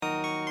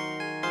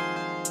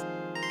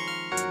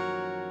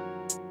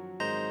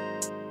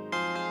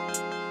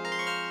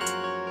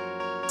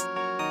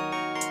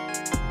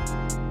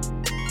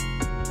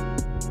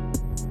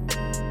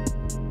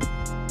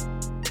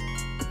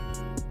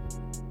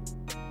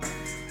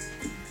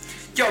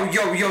Yo.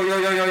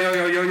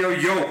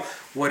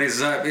 What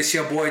is up? It's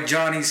your boy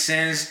Johnny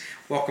Sins.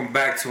 Welcome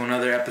back to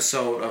another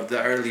episode of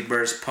the Early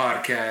Birds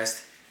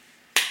Podcast.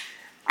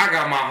 I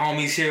got my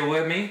homies here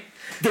with me.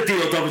 The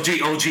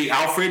D-O-double-G-O-G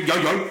Alfred,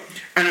 yo.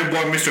 And the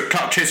boy Mr.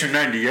 Clout Chaser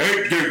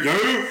 98,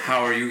 yo.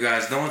 How are you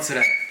guys doing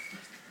today?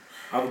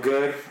 I'm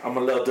good. I'm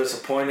a little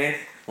disappointed.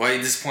 Why are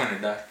you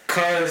disappointed, Doc?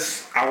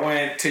 Cause I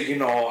went to,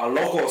 a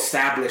local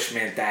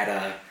establishment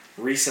that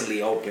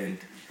recently opened.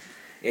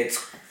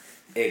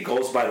 It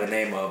goes by the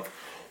name of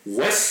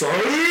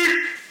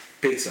Westside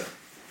Pizza.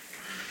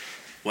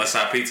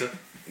 Westside Pizza?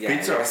 Yeah,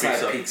 Pizza or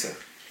Westside pizza?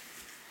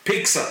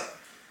 Pizza.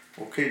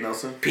 Okay,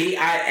 Nelson.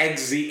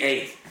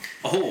 P-I-X-Z-A.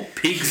 Oh,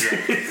 pizza.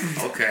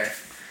 Okay.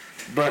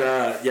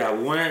 But we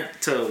went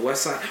to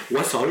Westside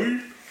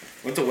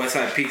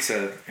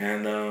Pizza,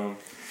 and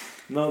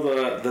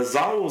the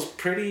Zal was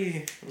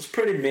pretty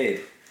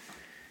mid.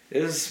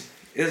 Is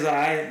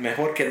I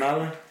mejor que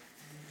nada.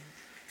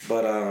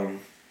 But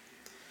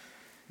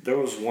there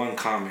was one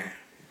comment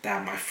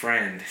that my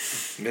friend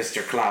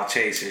Mr. Cloud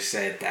Chaser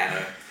said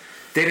that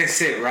didn't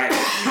sit right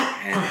with me,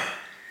 and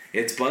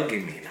it's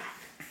bugging me now.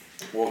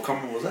 What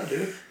comment was that,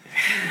 dude?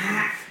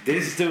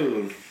 This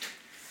dude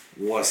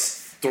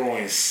was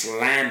throwing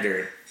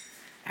slander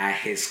at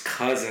his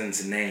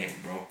cousin's name,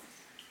 bro.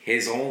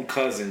 His own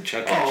cousin,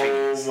 Chuck E.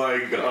 Cheese. Oh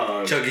my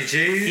god. Chuck E.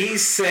 Cheese? He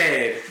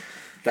said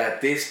that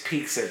this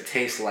pizza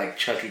tastes like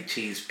Chuck E.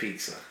 Cheese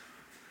pizza.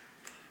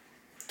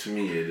 To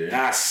me, it is.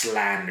 That's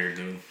slander,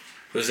 dude.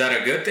 Was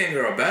that a good thing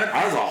or a bad thing?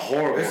 That was a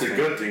horrible That's thing. a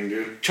good thing,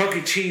 dude. Chuck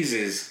E. Cheese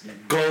is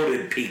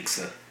golden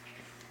pizza.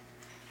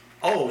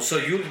 Oh, so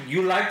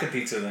you like the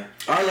pizza then?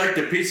 I like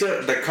the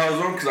pizza, the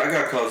calzone, because I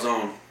got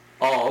calzone.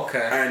 Oh,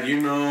 okay. And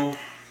you know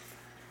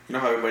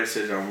how everybody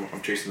says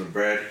I'm chasing the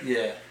bread?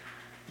 Yeah.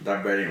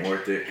 That bread ain't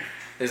worth it.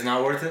 It's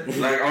not worth it?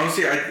 Like,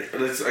 honestly, I'm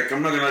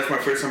not gonna lie, it's my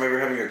first time ever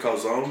having a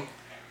calzone.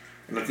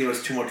 And I think it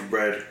was too much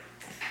bread.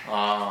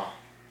 Ah,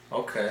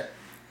 okay.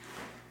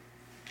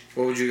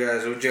 What would you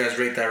guys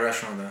rate that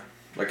restaurant then?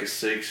 Like a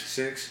 6.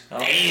 6? Oh,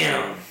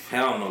 Damn.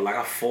 Hell no, like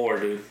a 4,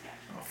 dude.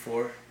 A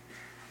 4?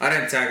 I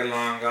didn't tag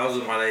along. I was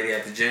with my lady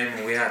at the gym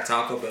and we had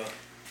Taco Bell.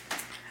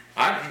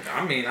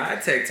 I mean,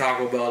 I'd take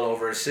Taco Bell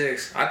over a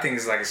 6. I think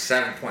it's like a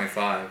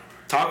 7.5.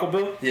 Taco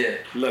Bell? Yeah.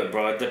 Look,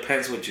 bro, it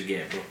depends what you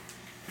get, bro.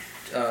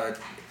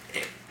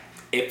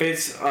 If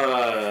it's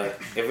a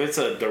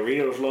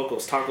Doritos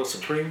Locos Taco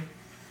Supreme,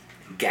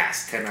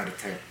 gas 10 out of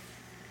 10.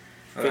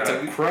 If it's a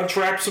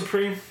Crunchwrap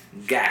Supreme,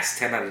 gas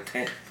 10 out of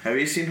 10. Have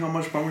you seen how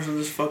much Parmesan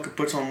this fucker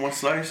puts on one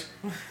slice?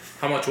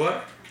 How much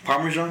what?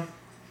 Parmesan?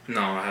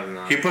 No, I have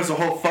not. He puts a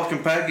whole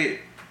fucking packet.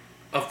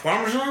 Of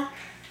Parmesan?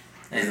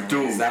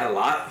 Dude. Is that a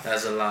lot?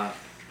 That's a lot.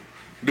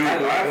 Dude,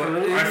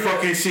 Really?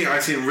 I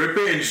seen rip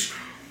it and just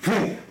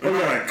boom. And I'm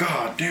like,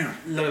 god damn.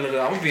 Look, I'm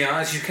gonna be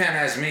honest, you can't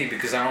ask me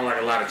because I don't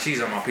like a lot of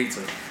cheese on my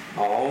pizza.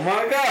 Oh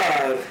my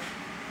god.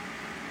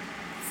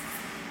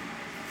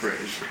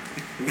 Fresh.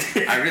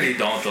 I really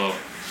don't though.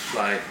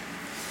 Like,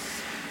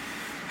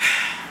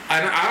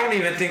 I don't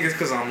even think it's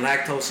because I'm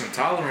lactose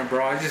intolerant,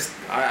 bro. I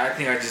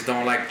think I just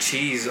don't like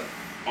cheese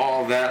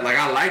all that. Like,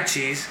 I like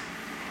cheese,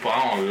 but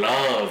I don't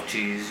love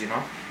cheese, you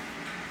know?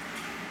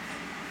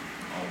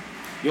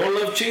 You don't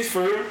love cheese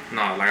for real?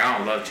 No, like, I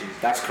don't love cheese.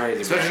 That's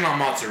crazy, Especially bro. not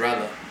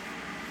mozzarella.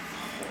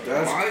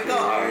 That's Oh my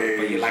god. crazy.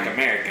 But you like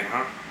American,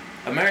 huh?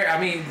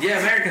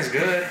 American's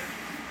good.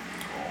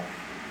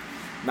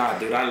 Nah,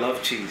 dude, I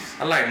love cheese.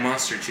 I like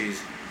Munster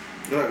cheese.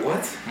 You're like,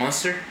 what?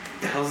 Munster?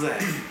 The hell's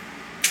that?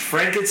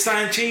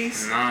 Frankenstein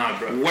cheese? Nah,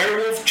 bro.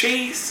 Werewolf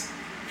cheese?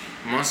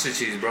 Munster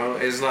cheese, bro.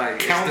 It's like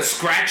Count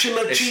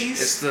Scratula it's,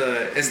 cheese? It's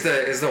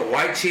the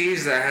white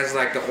cheese that has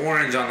like the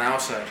orange on the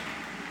outside.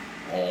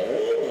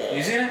 Oh.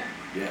 You seen it?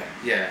 Yeah.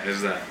 Yeah,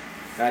 it's that.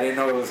 I didn't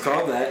know it was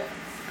called that.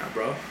 Yeah,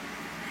 bro.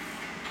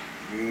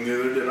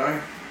 Neither did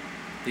I.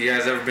 You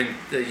guys ever been?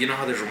 You know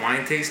how there's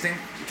wine tasting?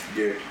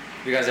 Yeah.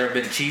 You guys ever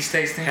been cheese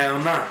tasting? Hell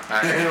no.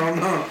 Hell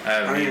no. I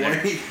haven't I ain't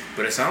either. wait.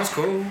 But it sounds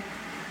cool.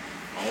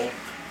 Oh.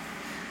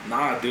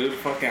 Nah, dude,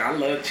 I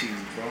love cheese,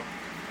 bro.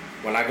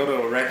 When I go to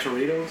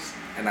Rancheritos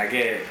and I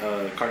get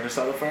carne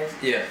asada fries,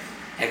 Yeah.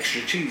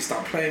 extra cheese.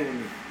 Stop playing with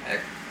me.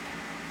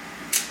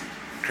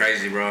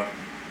 Crazy, bro.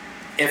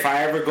 If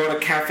I ever go to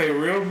Cafe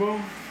Real, bro,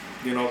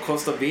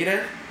 Costa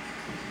Vida,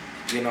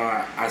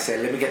 I say,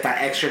 let me get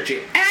that extra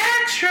cheese.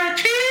 Extra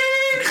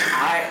cheese!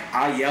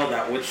 I yell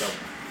that with them.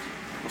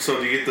 So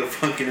do you get the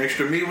fucking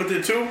extra meat with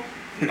it too?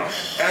 No.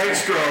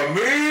 Extra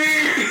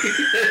meat!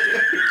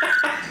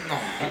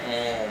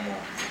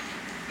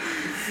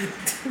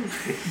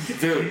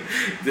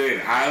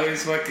 Dude, I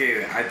always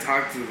I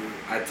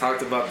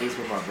talked about this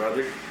with my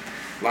brother.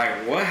 Like,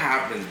 what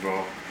happens,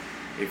 bro,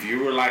 if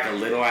you were like a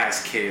little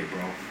ass kid,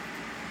 bro,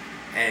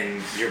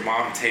 and your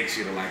mom takes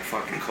you to like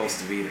fucking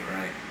Costa Vida,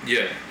 right?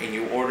 Yeah. And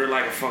you order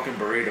like a fucking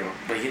burrito,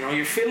 but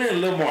you're feeling a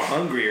little more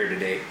hungrier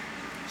today,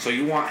 so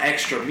you want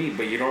extra meat,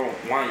 but you don't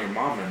want your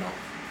mom to know.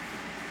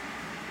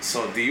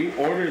 So do you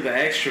order the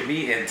extra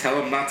meat and tell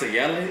them not to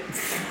yell it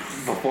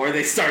before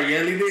they start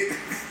yelling it?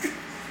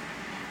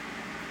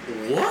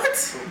 What?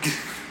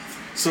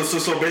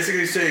 So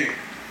basically saying,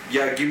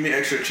 yeah, give me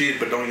extra cheese,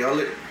 but don't yell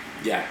it.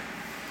 Yeah.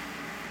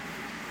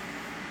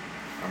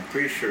 I'm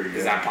pretty sure. Yeah.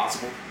 Is that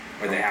possible?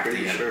 Or they have to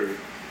pretty yell it? sure.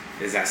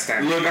 Is that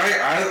standard? Look,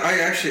 I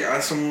actually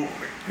asked someone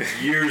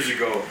years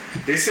ago.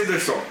 They said they're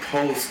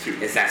supposed to.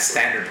 Is that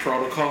standard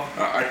protocol?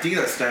 I think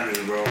that's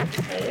standard, bro.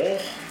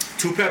 Oh.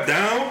 2 pep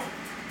down.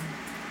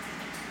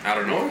 I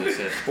don't know what this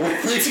is. What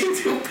is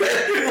 2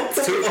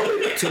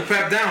 pep? 2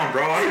 pep down,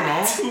 bro. I don't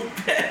know. 2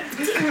 pep.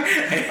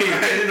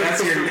 Hey,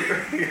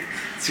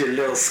 that's your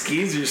little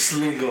skeezer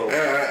slingo.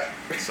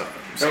 So,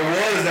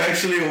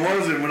 It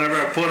wasn't. Whenever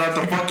I pulled out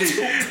the fucking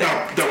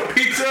the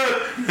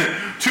pizza,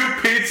 2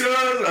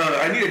 pizzas.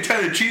 I need a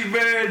cheddar cheese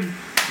bread.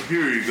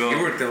 Here you go. you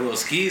work the little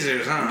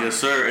skeezers, huh? Yes,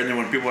 sir. And then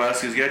when people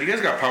ask us, yeah, do you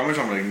guys got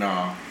Parmesan? I'm like,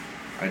 nah,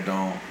 I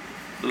don't.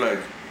 They're like,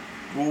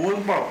 well, what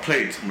about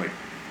plates? I'm like,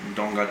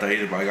 don't got that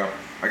either, but I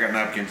got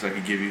napkins I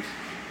could give you.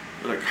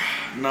 They're like,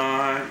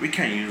 nah, we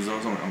can't use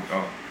those. I'm like,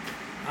 oh,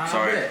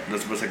 sorry, bet.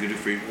 that's the best I could do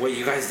for you. Wait,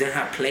 you guys didn't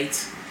have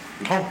plates?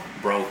 Oh,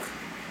 Broke.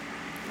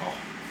 Oh.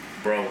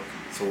 Broke.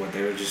 So what,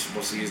 they were just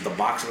supposed to use the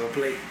box of a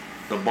plate?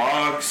 the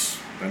box,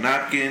 the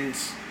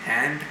napkins,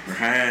 Hand? your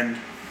hand.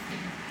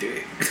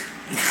 Dick.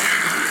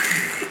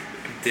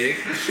 Dick.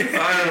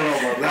 I don't know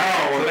about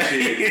that one.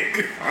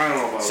 I don't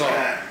know about So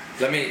that.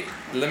 let me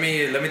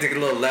take a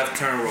little left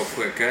turn real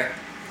quick, okay?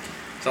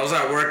 So I was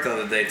at work the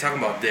other day talking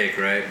about dick,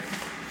 right?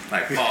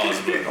 Like pause,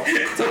 but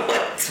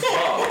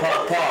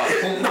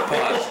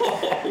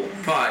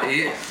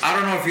pause. I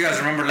don't know if you guys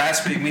remember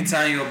last week me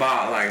telling you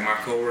about like my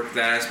coworker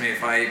that asked me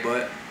if I ate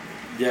butt.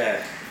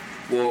 Yeah.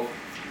 Well,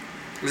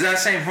 it was that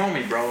same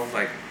homie, bro.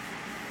 Like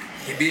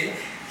he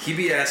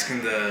be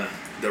asking the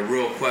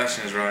real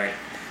questions, right?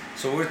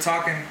 So we're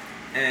talking,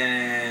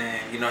 and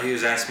he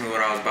was asking me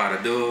what I was about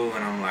to do,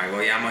 and I'm like,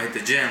 well, yeah, I'm gonna hit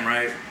the gym,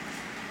 right?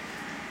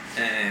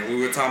 And we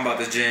were talking about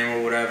the gym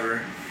or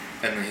whatever,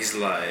 and then he's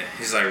like,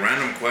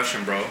 random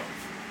question, bro.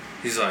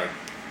 He's like,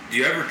 do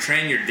you ever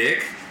train your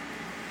dick?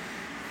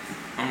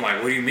 I'm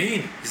like, what do you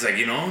mean? He's like,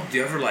 do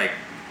you ever like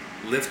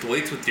lift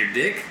weights with your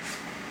dick?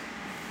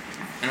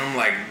 And I'm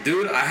like,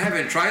 dude, I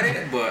haven't tried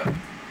it, but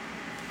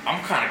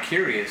I'm kind of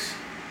curious.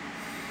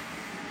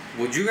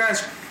 Would you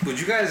guys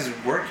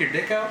work your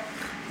dick out?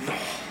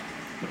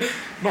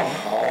 No.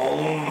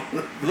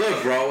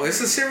 Look, bro,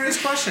 it's a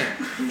serious question.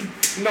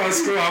 No,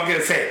 it's true. I'm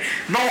gonna say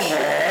no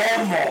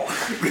homo.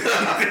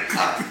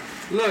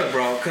 Look,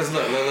 bro, cause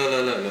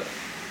look.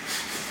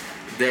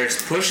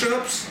 There's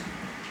push-ups,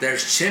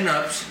 there's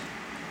chin-ups.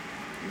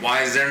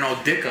 Why is there no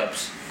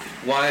dick-ups?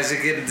 Why is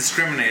it getting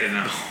discriminated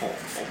now?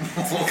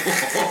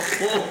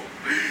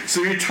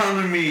 So you're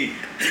telling me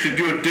to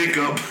do a dick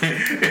up, and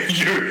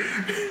you're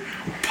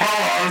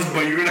pause,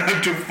 but you're gonna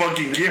have to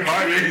fucking get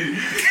hard and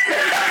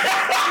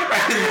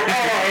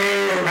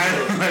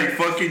like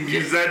fucking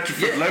use that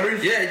for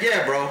leverage?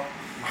 Yeah, bro.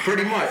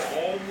 Pretty much.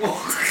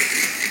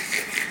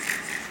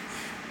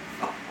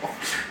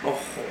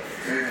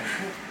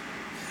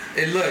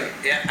 And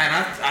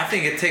I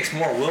think it takes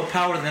more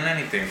willpower than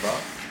anything, bro.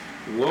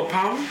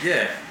 Willpower?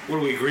 Yeah. What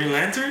are we, Green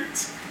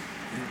Lanterns?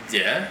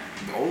 Yeah.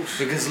 Oh,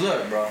 Because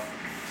look, bro,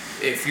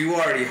 if you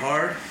already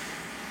hard,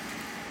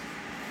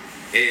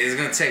 it's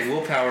gonna take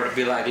willpower to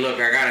be like, look,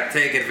 I gotta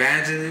take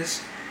advantage of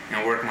this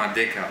and work my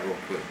dick out real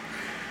quick.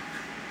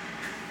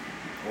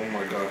 Oh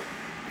my god.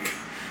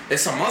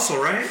 It's a muscle,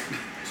 right?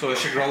 So it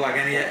should grow like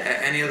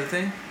any other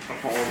thing.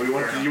 Oh,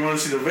 you want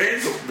to see the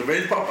veins? The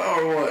veins pop out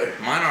or what?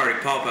 Mine already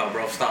pop out,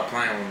 bro. Stop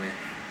playing with me.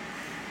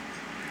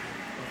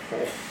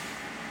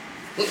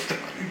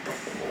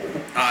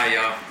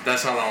 Yeah.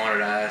 That's all I wanted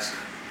to ask.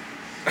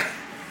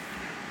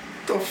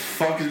 What the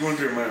fuck is going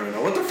through your mind right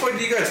now? What the fuck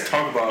do you guys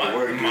talk about at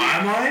work? dude?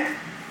 My mind?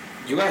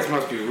 You guys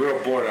must be real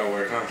bored at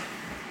work, huh?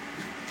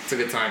 It's a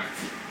good time.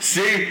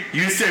 See,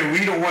 you said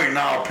we don't work.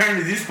 Now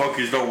apparently these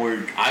fuckers don't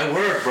work. I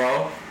work,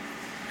 bro.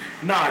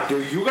 Nah,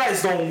 dude, you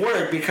guys don't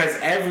work because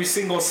every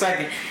single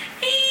second.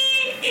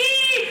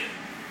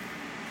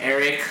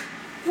 Eric,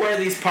 where are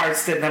these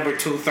parts to number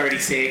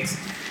 236?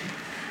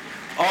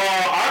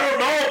 I don't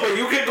know, but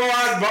you can go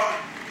ask.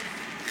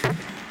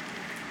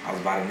 I was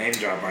about to name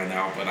drop right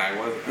now, but I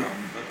wasn't.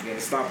 I'm gonna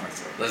stop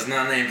myself. Let's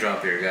not name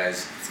drop here,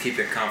 guys. Let's keep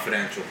it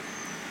confidential.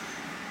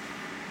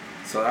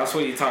 So that's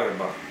what you're talking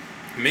about.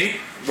 Me?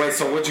 Wait,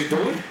 so what you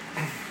doing?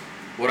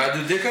 Would I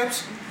do dick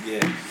ups?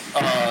 Yeah.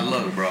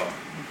 Look, bro.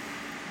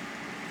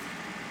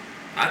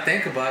 I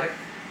think about it.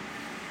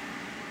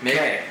 Maybe,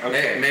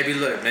 Okay. maybe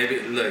look.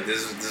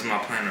 This is my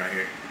plan right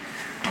here.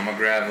 I'm gonna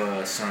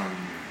grab some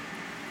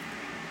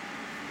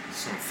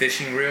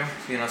fishing reel.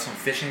 Some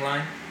fishing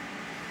line.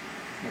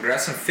 I'm gonna grab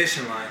some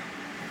fishing line.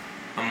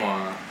 I'm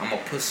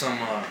gonna put some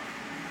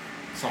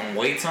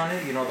weights on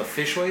it. The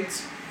fish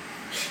weights.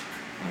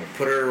 I'm gonna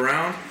put it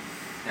around,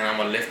 and I'm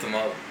gonna lift them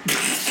up.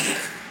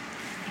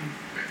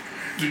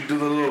 You do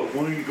the little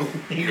one.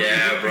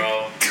 Yeah,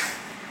 bro.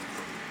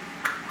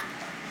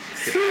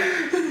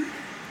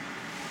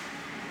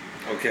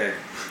 Okay.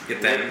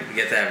 Get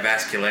that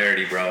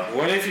vascularity, bro.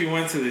 What if you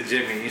went to the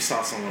gym and you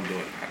saw someone do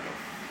it?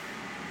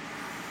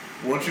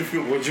 Once you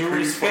feel, Would you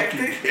pretty respect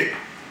fucking it? gay.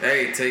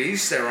 Hey, to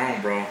each their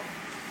own, bro.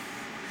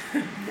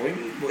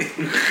 Boing,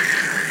 boing.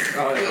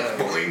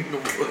 Boing,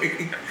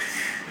 boing.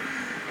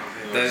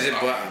 That's it,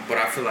 but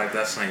I feel like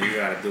that's something you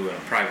gotta do in a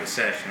private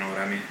session. You know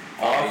what I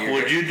mean?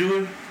 Would you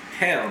do it?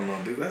 Hell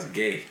no, dude. That's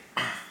gay.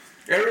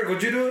 Eric,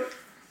 would you do it?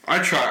 I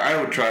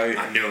would try it.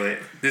 I knew it.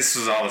 This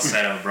was all a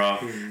setup, bro.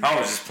 I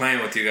was just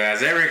playing with you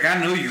guys. Eric, I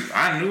knew you.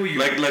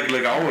 Like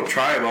I would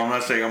try it, but I'm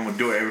not saying I'm gonna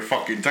do it every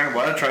fucking time.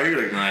 But I try it.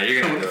 Like, Nah,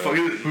 you're gonna what do the fuck it.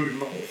 is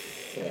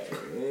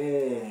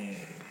it?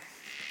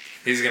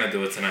 He's gonna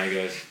do it tonight,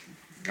 guys.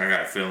 I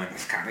got a feeling.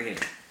 It's kind of gay.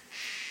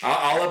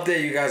 I'll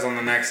update you guys on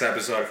the next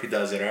episode if he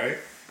does it. All right,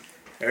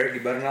 Eric,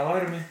 you better not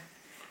lie to me.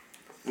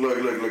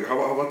 Look. How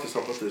about this?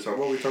 How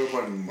about we talk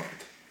about it in a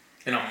month?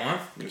 In a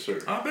month? Yes, sir.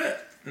 I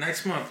bet.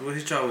 Next month we'll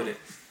hit y'all with it.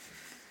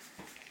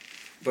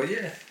 But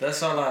yeah,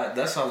 that's all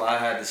I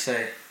had to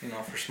say. You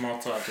know, for small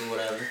talk or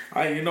whatever.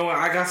 You know what?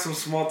 I got some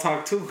small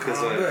talk too, cause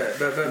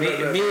bet.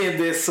 me and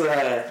this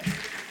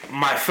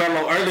my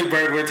fellow early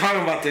bird, we were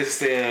talking about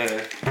this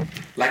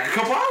like a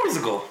couple hours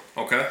ago.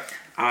 Okay.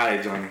 All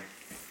right, Johnny.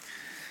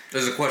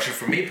 There's a question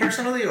for me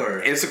personally, or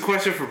It's a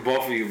question for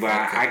both of you, but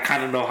Okay. I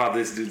kind of know how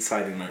this dude's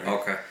siding already.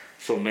 okay.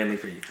 So mainly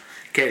for you.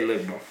 Okay,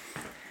 look, bro.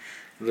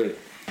 Look,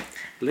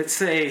 let's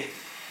say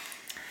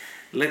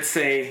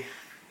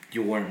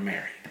you weren't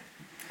married.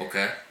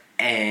 Okay.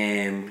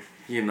 And,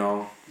 you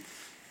know,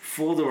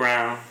 fooled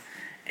around,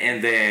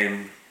 and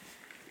then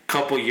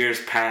couple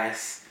years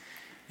pass,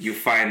 you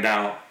find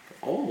out,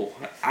 oh,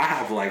 I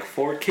have like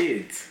 4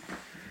 kids.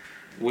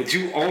 Would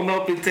you own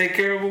up and take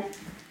care of them?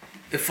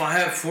 If I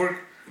have 4,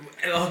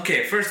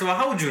 okay. First of all,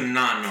 how would you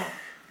not know?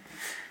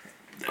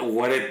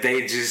 What if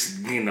they just,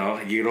 you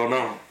don't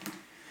know.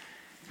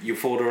 You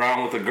fooled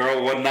around with a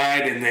girl one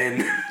night, and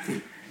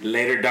then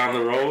later down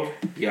the road,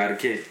 you had a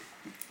kid.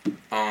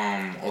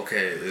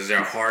 Okay. Is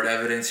there hard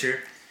evidence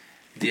here?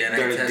 DNA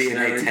There's test. and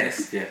DNA everything?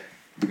 test, yeah.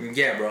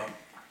 Yeah, bro.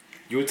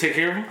 You would take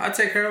care of him? I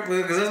take care of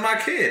it because that's my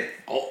kid.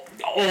 Oh,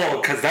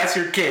 because that's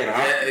your kid,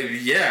 huh?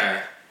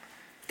 Yeah.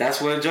 That's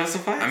what it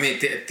justifies? I mean,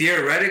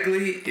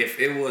 theoretically, if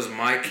it was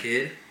my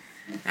kid,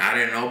 and I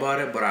didn't know about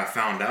it, but I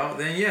found out,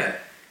 then yeah.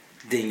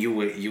 Then you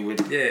would.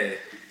 Yeah.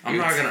 I'm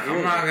not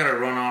gonna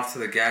run off to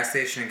the gas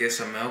station and get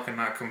some milk and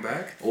not come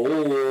back.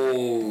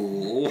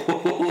 Oh,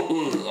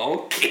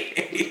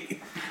 okay.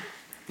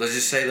 Let's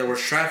just say there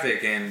was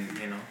traffic and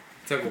it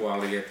took a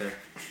while to get there,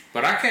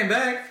 but I came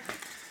back.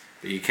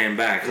 You came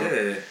back. Huh?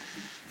 Yeah.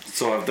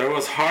 So if there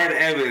was hard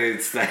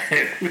evidence that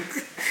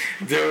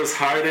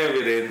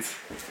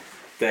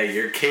that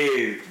your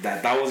kid,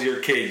 that was your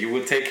kid, you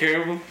would take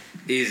care of him?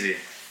 Easy.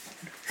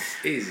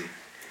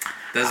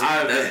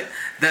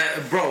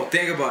 That bro,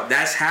 think about it.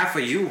 That's half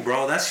of you,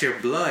 bro. That's your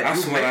blood.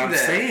 That's you what made I'm that.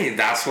 saying.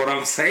 That's what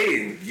I'm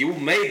saying. You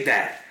made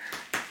that.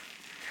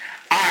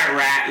 Alright,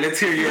 Rat, let's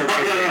hear your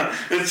opinion. No.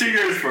 Let's hear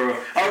yours, bro.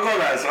 I'll go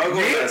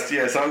last.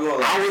 Yes, I'll go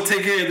last. I will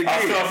take care of the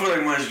kid. I feel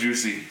like mine's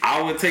juicy. I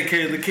would take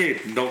care of the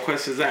kid. No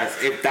questions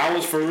asked. If that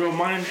was for real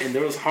mine and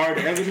there was hard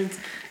evidence,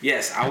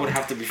 yes, I would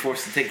have to be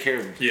forced to take care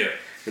of him. Yeah.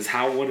 Because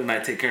how wouldn't I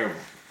take care of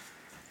him?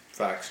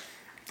 Facts.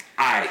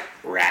 Alright,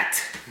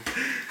 Rat.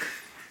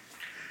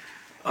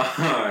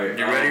 Alright.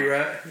 You ready,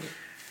 Rat?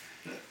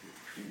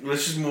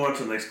 Let's just move on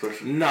to the next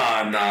question.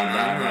 Nah.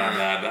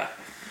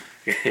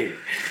 Give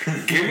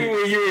me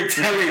what you were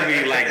telling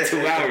me like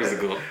 2 hours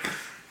ago.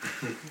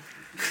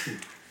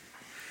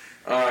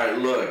 Alright,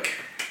 look.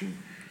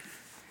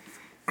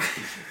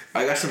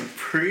 I got some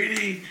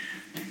pretty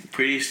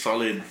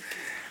solid,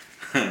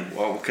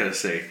 what can I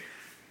say?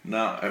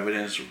 Not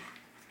evidence,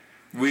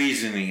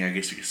 reasoning, I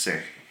guess you could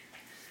say.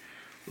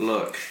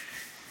 Look,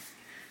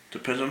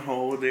 depends on how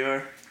old they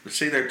are. Let's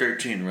say they're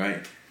 13,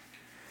 right?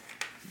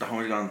 The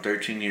homie's gone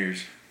 13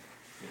 years.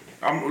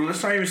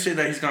 Let's not even say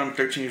that he's gone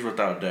 13 years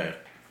without a dad.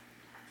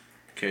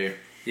 Okay?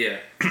 Yeah.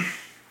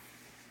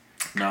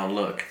 Now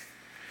look.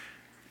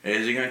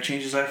 Is he gonna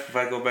change his life if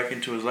I go back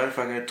into his life?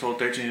 I got told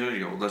 13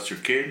 years old, that's your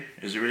kid?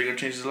 Is it really gonna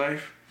change his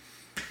life?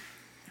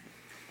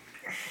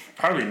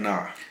 Probably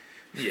not.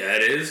 Yeah,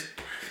 it is.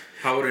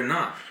 How would it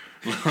not?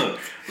 Look.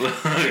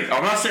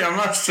 I'm not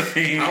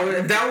saying.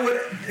 That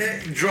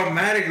would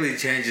dramatically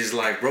change his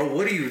life, bro.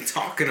 What are you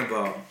talking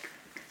about?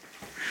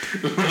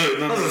 No.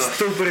 That's the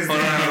stupidest thing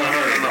I've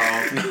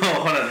ever heard. No,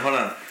 hold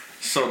on.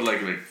 So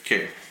like,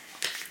 okay.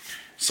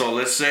 So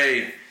let's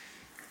say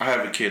I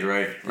have a kid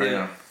right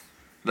now.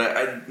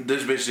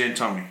 This bitch didn't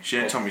tell me. She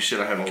didn't tell me shit.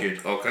 I have a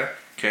kid. Okay.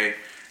 Okay.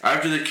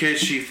 After the kid,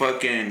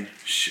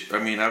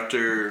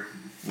 after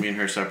me and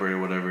her separated,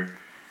 whatever.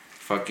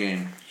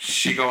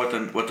 She got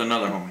with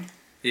another homie.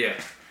 Yeah.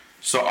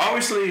 So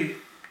obviously,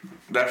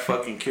 that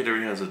fucking kid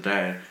already has a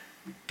dad.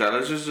 That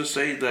let's just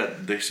say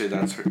that they say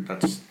that's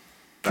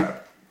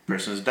that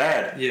person's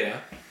dad.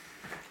 Yeah.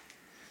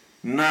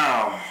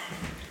 Now,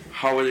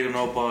 how are they gonna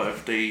know about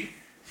if they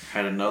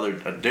had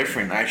a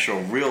different,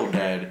 actual, real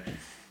dad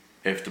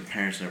if the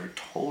parents never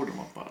told them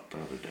about the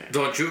other dad?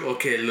 Don't you?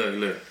 Okay,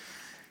 look.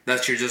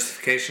 That's your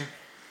justification?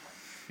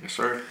 Yes,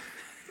 sir.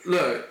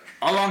 Look,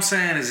 All I'm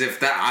saying is if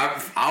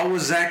I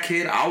was that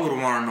kid, I would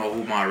want to know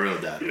who my real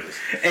dad was.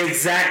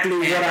 Exactly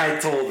what I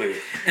told her.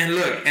 And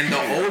look, and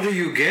the older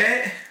you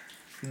get,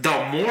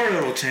 the more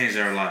it'll change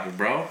their life,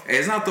 bro.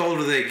 It's not the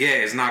older they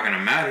get, it's not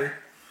gonna matter.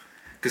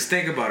 Cause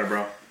think about it,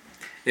 bro.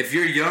 If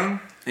you're young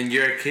and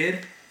you're a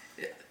kid,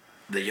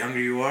 the younger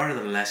you are,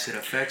 the less it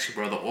affects you,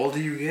 bro. The older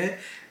you get,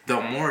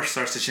 the more it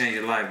starts to change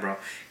your life, bro.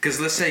 Cause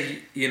let's say,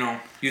 you know,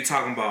 you're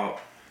talking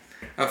about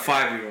a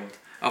 5-year-old.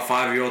 A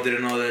 5-year-old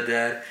didn't know their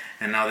dad,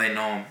 and now they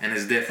know him, and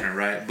it's different,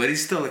 right? But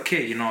he's still a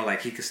kid, you know,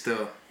 like he could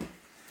still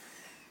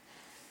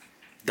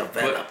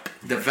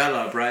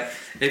develop, right?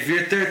 If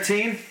you're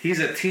 13, he's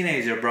a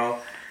teenager, bro,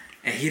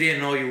 and he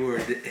didn't know you were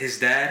his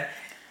dad,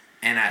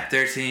 and at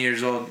 13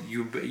 years old,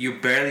 you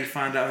barely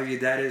find out who your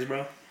dad is,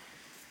 bro.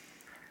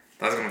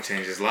 That's gonna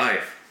change his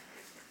life.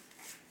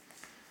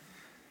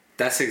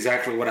 That's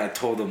exactly what I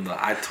told him.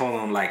 I told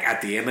him, like,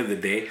 at the end of the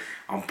day,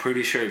 I'm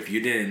pretty sure if you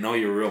didn't know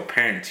your real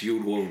parents, you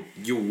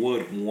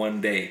would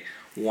one day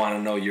want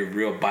to know your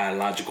real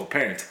biological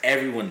parents.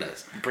 Everyone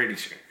does. I'm pretty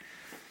sure.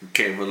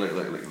 Okay, but look.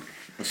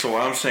 So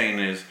what I'm saying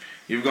is,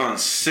 you've gone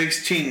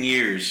 16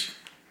 years.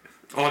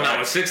 Oh,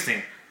 no, it's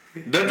 16.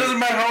 That doesn't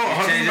matter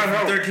how doesn't matter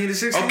how. 13 to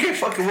 16? Okay,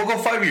 fuck it. We'll go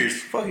 5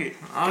 years. Fuck it.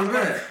 I'll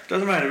bet.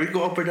 Doesn't matter. We can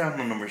go up or down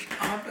on numbers.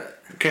 I'll bet.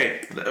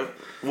 Okay,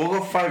 we'll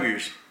go 5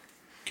 years.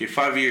 Okay,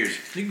 5 years.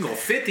 You can go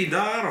 50,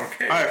 dog. I don't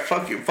care. Alright,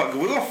 fuck it.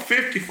 We'll go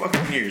 50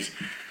 fucking years.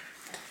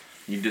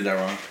 You did that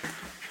wrong.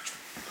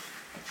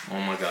 Oh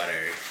my god,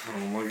 Eric. Oh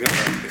my god.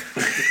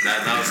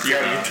 That was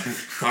good.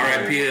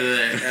 R.I.P. to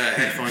the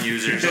headphone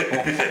users.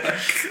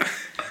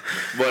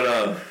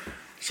 But,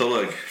 so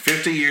look,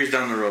 50 years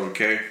down the road,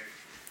 okay?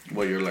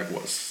 Well, you're like,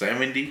 what,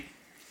 70?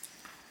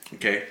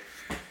 Okay?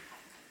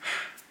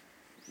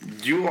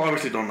 You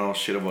obviously don't know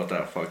shit about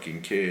that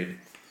fucking kid.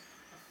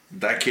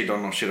 That kid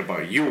don't know shit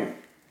about you.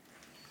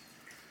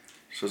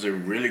 So is it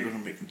really gonna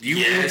make... Do you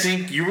really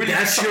think... You really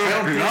That's think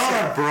your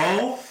blood,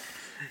 bro.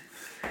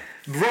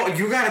 Bro,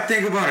 you gotta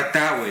think about it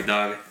that way,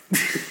 dog.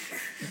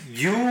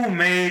 You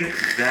made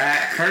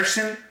that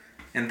person,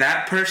 and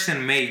that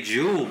person made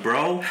you,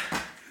 bro.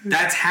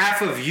 That's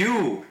half of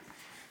you.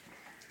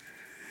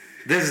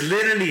 There's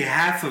literally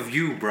half of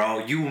you, bro.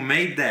 You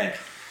made that.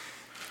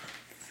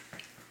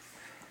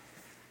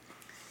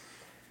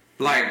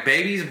 Like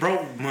babies, bro,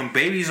 when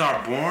babies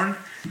are born,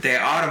 they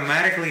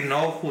automatically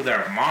know who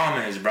their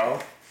mom is, bro.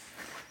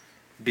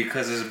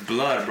 Because it's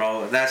blood,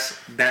 bro.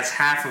 That's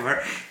half of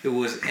her. It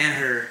was in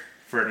her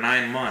for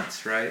 9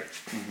 months, right?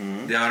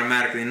 Mm-hmm. They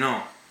automatically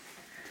know.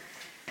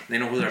 They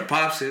know who their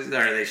pops is,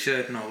 or they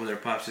should know who their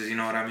pops is, you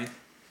know what I mean?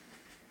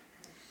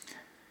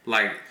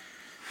 Like,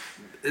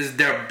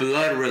 they're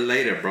blood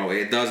related, bro.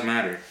 It does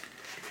matter.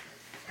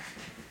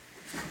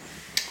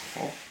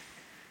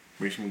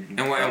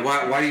 And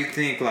why do you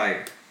think,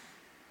 like,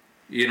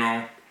 you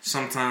know,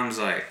 sometimes,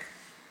 like,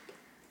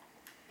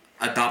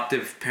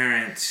 adoptive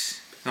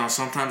parents, you know,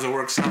 sometimes it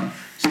works out,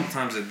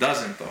 sometimes it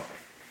doesn't, though.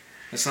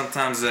 And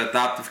sometimes the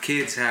adoptive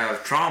kids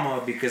have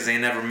trauma because they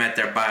never met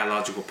their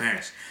biological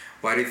parents.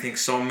 Why do you think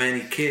so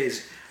many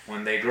kids,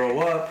 when they grow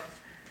up,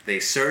 they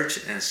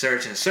search and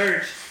search and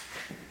search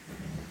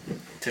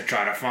to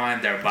try to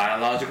find their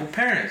biological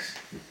parents?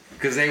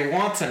 Because they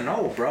want to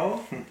know,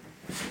 bro.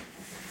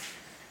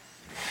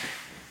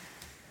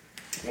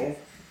 Well,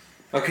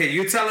 okay,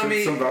 you telling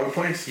me some valid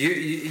points.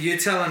 You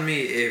telling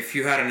me if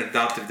you had an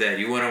adoptive dad,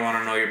 you wouldn't want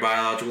to know your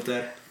biological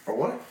dad? Or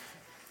what?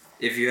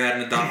 If you had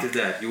an adoptive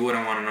dad, you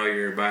wouldn't want to know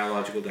your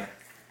biological dad?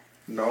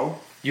 No.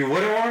 You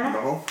wouldn't want to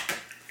know? No.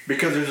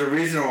 Because there's a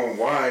reason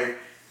why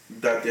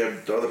that the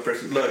other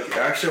person... Look,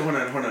 actually,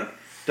 hold on.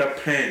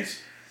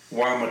 Depends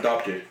why I'm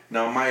adopted.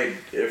 Now,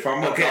 if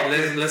I'm adopted...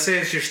 Okay, let's say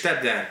it's your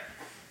stepdad.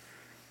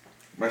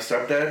 My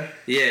stepdad?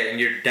 Yeah, and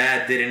your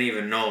dad didn't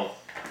even know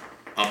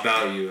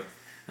about you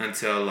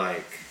until,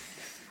 like...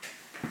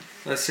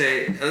 Let's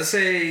say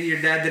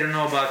your dad didn't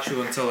know about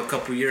you until a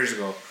couple years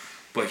ago,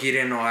 but he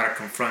didn't know how to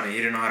confront it. He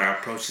didn't know how to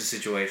approach the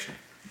situation.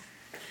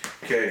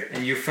 Okay.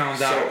 And you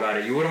found out about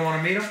it. You wouldn't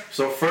want to meet him?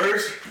 So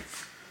first,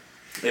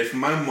 if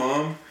my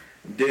mom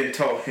didn't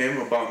tell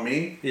him about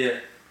me, yeah,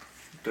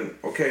 then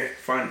okay,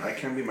 fine. I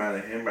can't be mad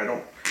at him. I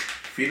don't.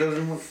 If he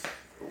doesn't want.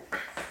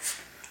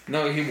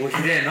 No, he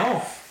didn't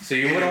know. So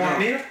you wouldn't want to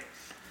meet him?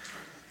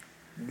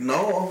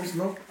 No, always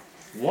no.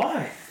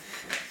 Why?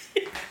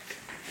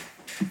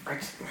 I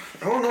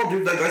don't know,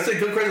 dude. Like, that's a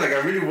good question. Like, I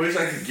really wish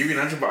I could give you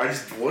an answer, but I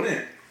just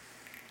wouldn't.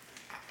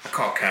 I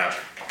call cap.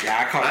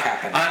 Yeah, I call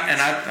cap.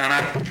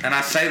 And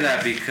I say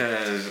that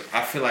because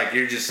I feel like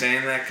you're just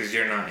saying that because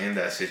you're not in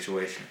that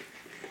situation.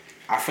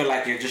 I feel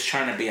like you're just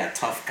trying to be a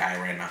tough guy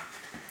right now.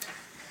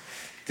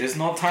 There's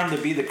no time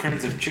to be the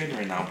crimson chin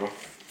right now, bro.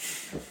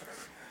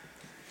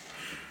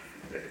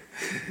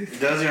 It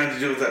doesn't have to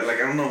do with that.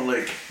 Like, I don't know,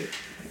 like,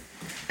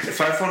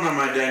 if I found out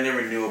my dad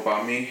never knew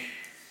about me,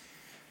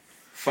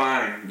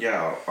 fine,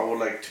 yeah, I would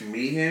like to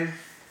meet him.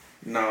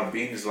 Now,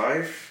 be in his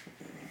life,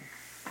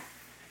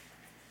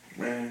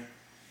 man.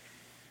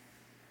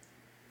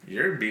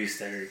 You're a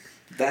beast, Eric.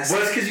 But it's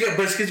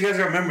because you guys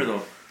gotta remember,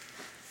 though.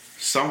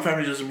 some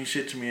family doesn't mean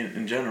shit to me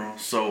in general.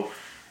 So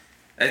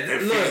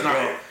if Look, it's not,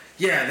 bro.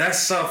 Yeah, that's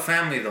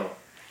sub-family, though.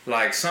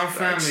 Like, some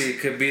family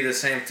could be the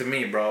same to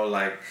me, bro.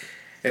 Like,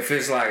 if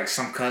it's, like,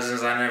 some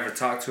cousins I never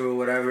talked to or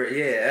whatever,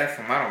 yeah, F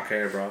them. I don't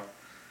care, bro.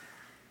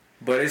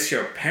 But it's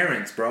your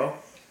parents, bro.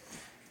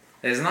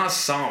 It's not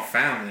some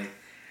family.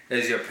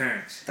 It's your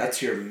parents.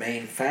 That's your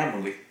main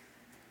family.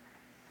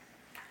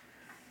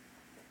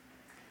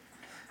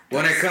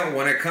 When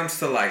it comes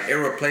to, like,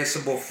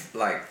 irreplaceable,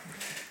 like,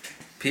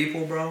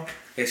 people, bro,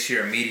 it's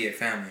your immediate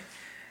family.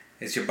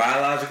 It's your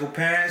biological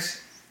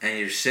parents and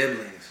your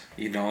siblings.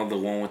 You know, the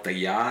one with the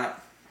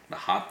yacht, the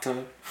hot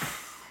tub.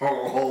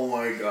 oh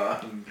my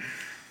god,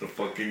 the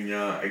fucking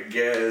yacht. I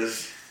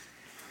guess.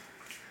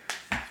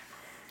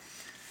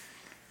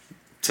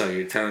 So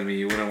you're telling me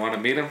you wouldn't want to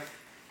meet him?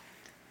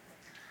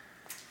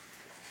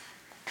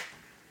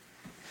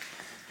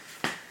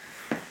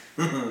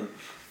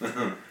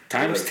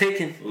 Time's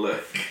ticking.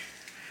 Look,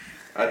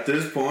 at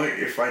this point,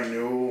 if I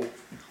knew,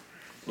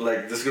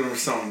 like, this is gonna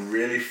sound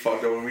really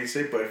fucked up when we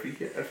say, but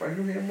if I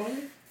knew he had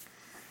money,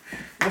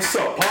 what's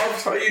up,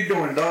 Pops? How you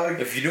doing, dog?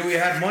 If you knew you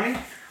had money,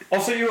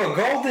 also you a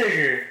gold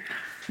digger.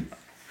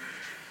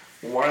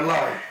 Why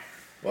lie?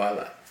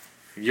 Voila.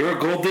 You're a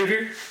gold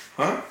digger?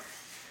 Huh?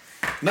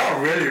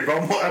 Not really, bro.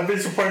 I've been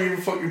supporting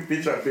every fucking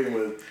bitch I've been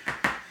with.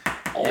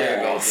 Oh,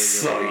 Yeah, gold digger,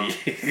 so bro.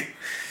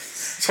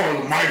 So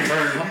it's my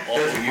turn.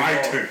 It's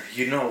my turn.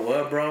 You know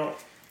what, bro?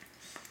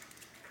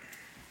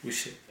 We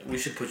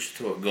should put you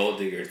to a gold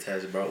digger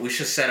test, bro. We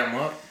should set him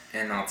up,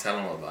 and I'll tell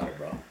him about it,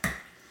 bro.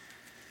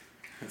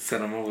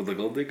 Set him up with a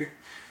gold digger?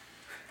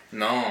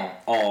 No.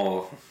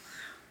 Oh.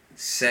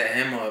 Set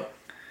him up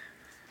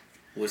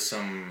with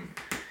some,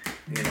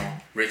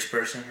 rich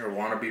person or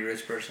wannabe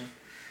rich person.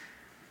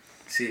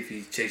 See if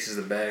he chases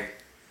the bag.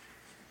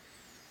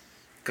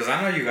 Cause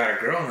I know you got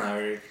a girl now,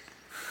 Eric.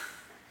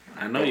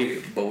 I know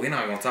you, but we're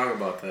not gonna talk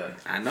about that.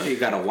 I know you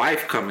got a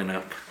wife coming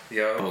up.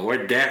 Yo. But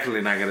we're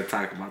definitely not gonna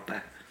talk about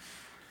that.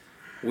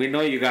 We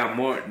know you got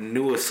more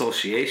new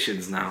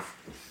associations now.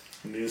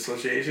 New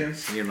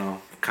associations? You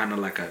know, kind of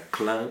like a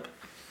club.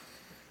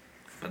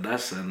 But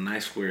that's a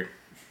nice word.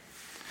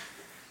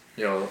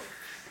 Yo.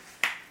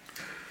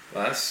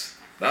 That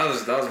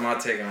was my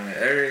take on it.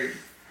 Eric,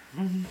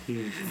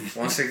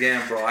 once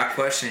again, bro, I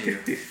question you.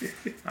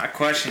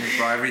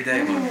 Bro, every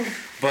day.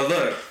 But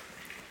look,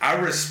 I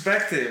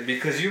respect it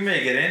because you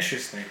make it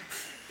interesting.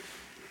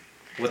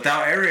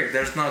 Without Eric,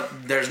 there's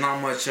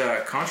not much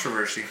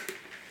controversy.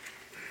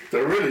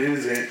 There really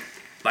isn't.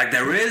 Like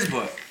there is,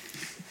 but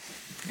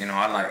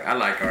I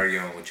like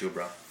arguing with you,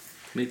 bro.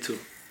 Me too.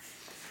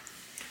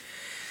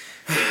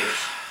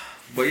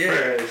 But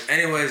yeah.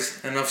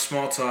 Anyways, enough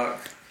small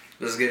talk.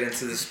 Let's get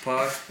into this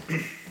pod.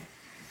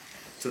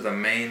 To the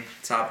main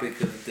topic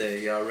of the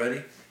day. Y'all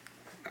ready?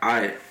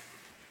 Alright.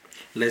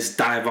 Let's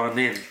dive on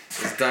in.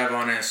 Let's dive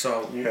on in.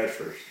 So Head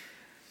first.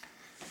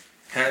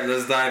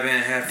 let's dive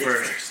in head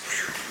first.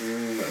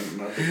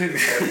 Head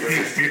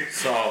first.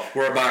 So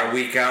we're about a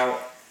week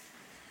out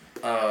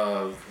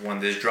of when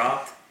this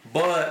dropped,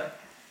 but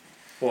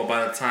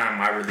by the time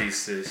I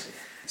release this,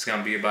 it's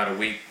gonna be about a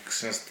week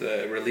since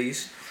the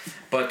release.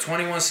 But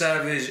 21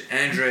 Savage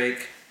and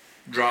Drake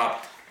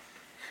dropped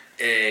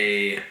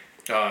a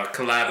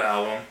collab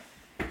album,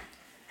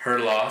 Her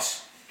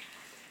Loss.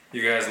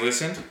 You guys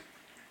listened?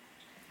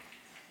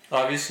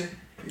 Obviously.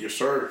 Yes,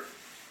 sir.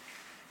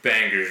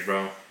 Bangers,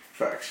 bro.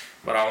 Facts.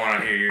 But I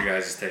want to hear your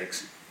guys'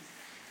 takes.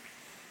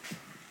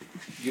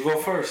 You go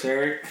first,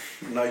 Eric.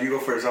 No, you go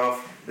first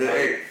off.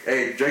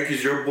 Hey, Drake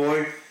is your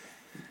boy.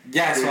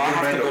 Yeah, so I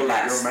have to go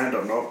last. You're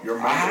Mando. No, you're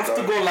Mando. I have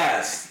to go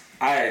last.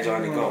 Alright,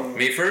 Johnny, go.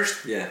 Me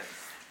first? Yeah.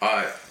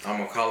 Alright, I'm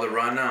gonna call it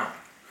right now.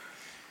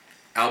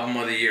 Album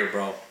of the year,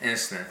 bro.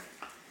 Instant.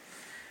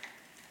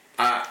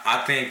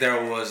 I think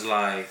there was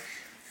I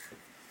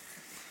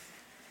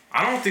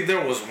don't think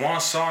there was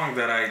one song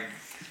that I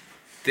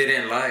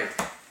didn't like.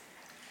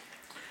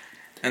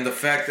 And the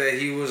fact that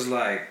he was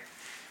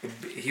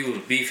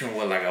beefing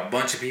with like a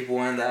bunch of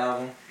people in the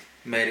album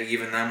made it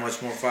even that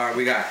much more fire.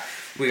 We got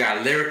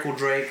lyrical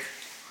Drake.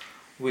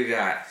 We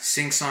got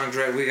sing-song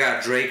Drake. We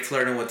got Drake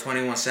flirting with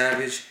 21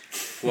 Savage.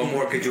 What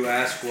more could you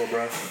ask for,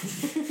 bro?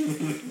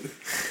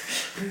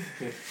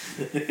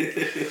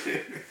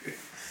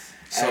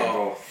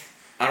 So,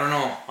 I don't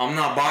know. I'm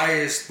not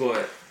biased,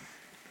 but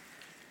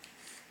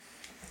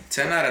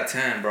 10 out of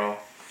 10, bro.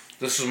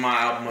 This was my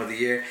album of the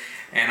year.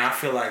 And I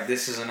feel like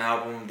this is an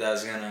album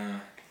that's going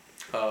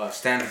to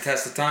stand the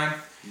test of time.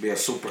 Be a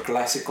super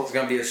classical. It's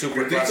going to be a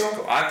super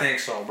classical. I think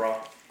so, bro.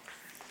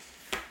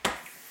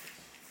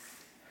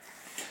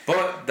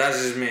 But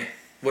that's just me.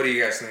 What do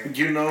you guys think?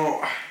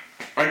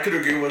 I could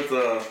agree with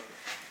the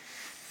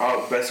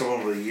best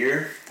album of the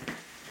year.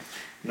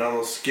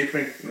 No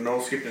skipping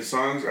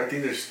songs. I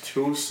think there's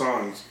 2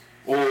 songs.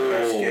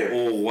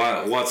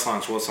 What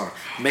songs?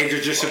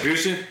 Major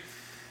Distribution?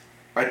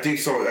 I think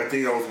so. I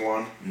think that was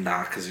one.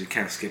 Nah, because you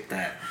can't skip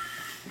that.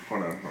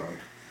 Hold on.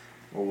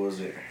 What was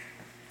it?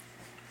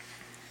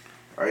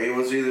 It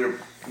was either...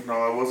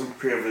 No, it wasn't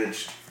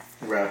Privileged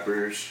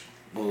Rappers.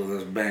 Oh,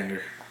 that's a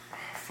banger.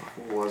 Fuck,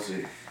 what was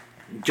it?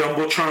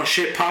 Jumbotron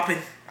shit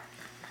popping.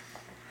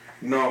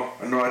 No,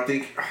 I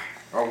think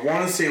I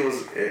want to say it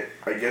was.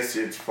 I guess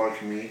it's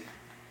Fuck Me.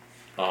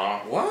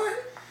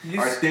 What?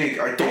 I think.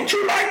 Don't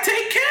you like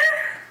Take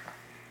Care?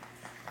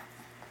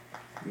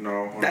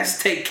 No.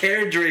 That's Take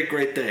Care Drake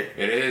right there.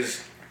 It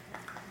is.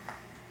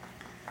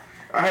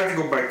 I have to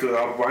go back to the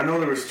album. I know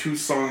there was 2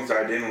 songs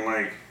I didn't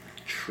like.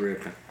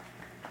 Tripping.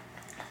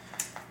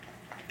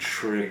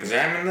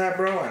 Examine that,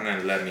 bro, and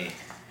then let me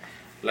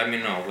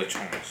know which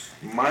ones.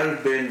 Might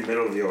have been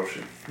Middle of the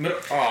Ocean.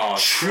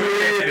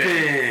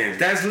 Tripping.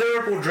 That's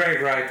lyrical Drake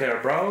right there,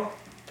 bro.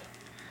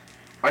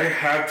 I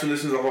have to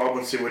listen to the whole album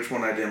and see which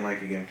one I didn't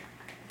like again.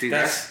 Dude,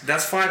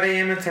 That's 5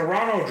 a.m. in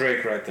Toronto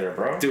Drake right there,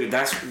 bro. dude,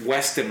 that's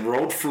Western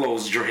Road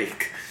Flows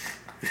Drake.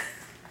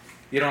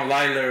 You don't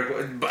like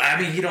lyrical, but I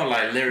mean, he don't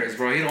like lyrics,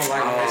 bro. He don't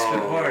like when they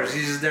spit bars.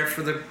 He's just there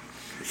for the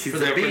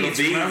beats,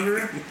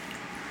 remember?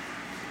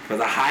 For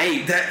the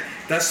hype.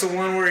 That's the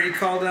one where he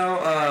called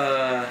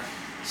out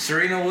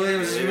Serena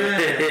Williams' man.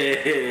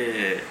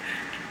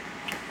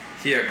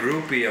 He a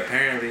groupie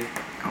apparently.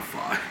 How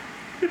far?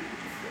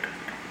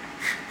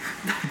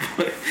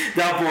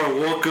 That boy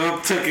woke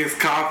up, took his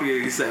coffee,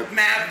 and he said,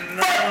 "Man,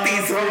 fuck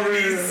these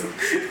homies."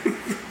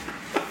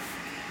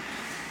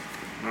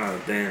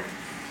 Oh damn.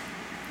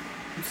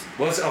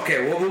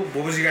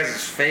 What was you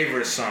guys'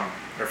 favorite song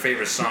or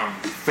favorite song?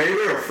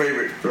 Favorite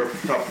or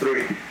top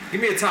 3?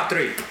 Give me a top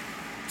 3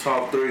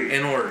 Top 3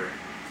 in order.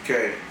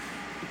 Okay.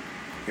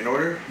 In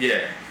order?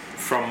 Yeah.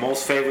 From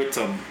most favorite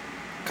to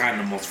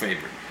kind of most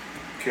favorite.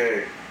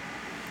 Okay.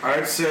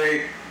 I'd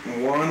say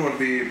 1 would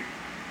be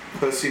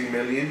Pussy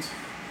Millions.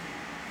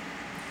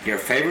 Your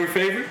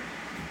favorite?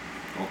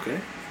 Okay.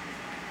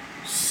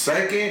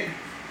 2nd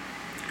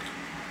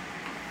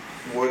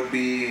would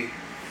be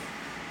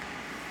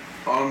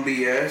On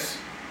BS.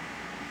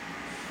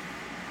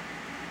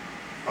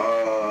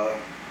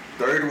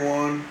 3rd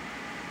one.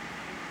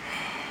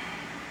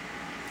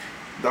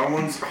 That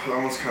one's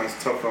kind of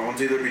tough. That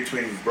one's either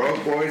between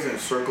Broke Boys and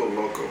Circle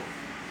Loco.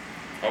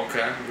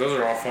 Okay, those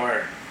are all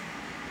fire.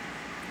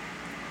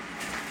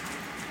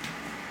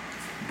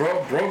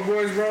 Broke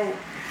Boys, bro.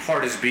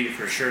 Hardest beat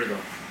for sure, though.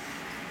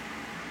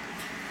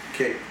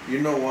 Okay, you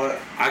know what?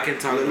 I can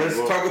talk. Let's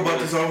talk about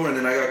this over, and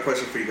then I got a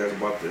question for you guys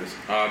about this.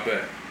 I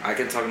bet. I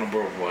can talk to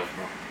Broke Boys,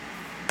 bro.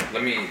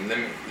 Let me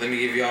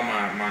give y'all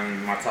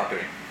my top 3.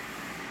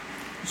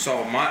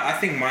 So I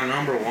think my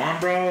number 1,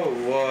 bro,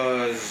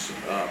 was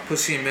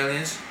Pussy and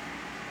Millions.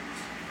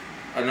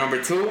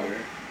 Number 2,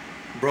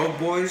 Broke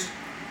Boys,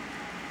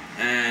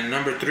 and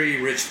number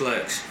 3, Rich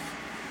Flex.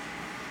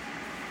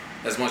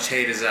 As much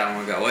hate as that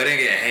one got. Well, it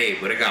didn't get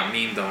hate, but it got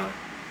memed on.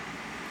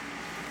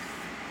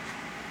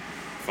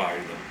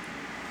 Fire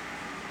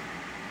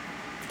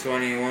though.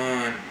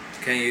 21.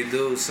 Can you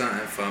do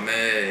something for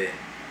me?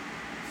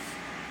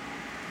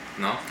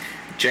 No?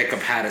 Jacob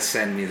had to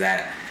send me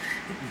that.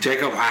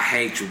 Jacob, I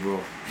hate you,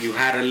 bro. You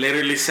had to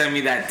literally send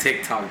me that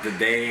TikTok the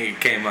day it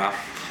came out.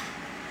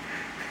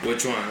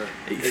 Which one?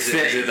 Is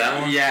it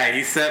that one? Yeah,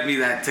 he sent me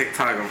that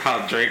TikTok of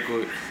how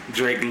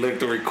Drake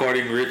looked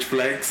recording Rich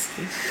Flex.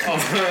 Oh.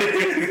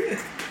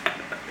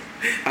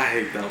 I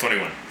hate that.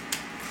 21.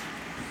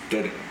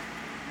 21.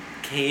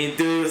 Can you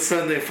do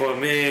something for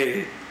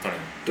me?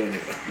 21.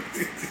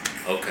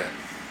 Okay.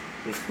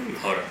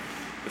 Hold on.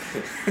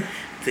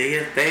 Do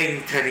your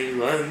thing,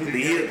 21. Do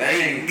your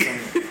thing.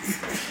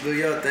 Do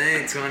your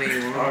thing,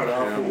 21. All right,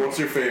 Alpha, what's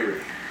your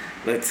favorite?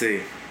 Let's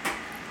see.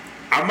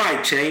 I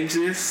might change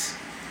this,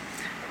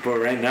 but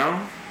right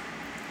now,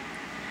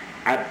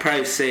 I'd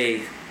probably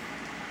say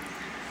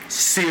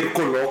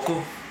Circo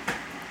Loco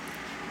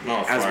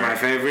No, as my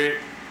favorite.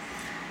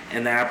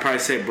 And then I'd probably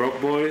say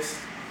Broke Boys.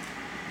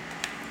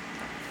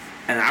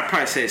 And I'd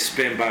probably say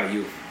Spin By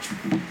You.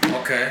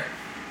 Okay.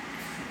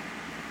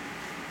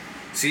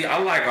 See, I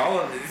like all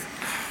of these.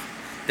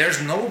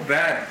 There's no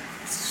bad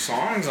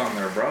songs on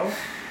there, bro.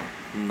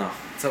 No.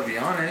 To be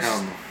honest.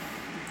 Hell no.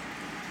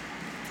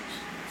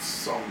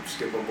 Some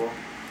skippable.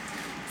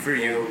 For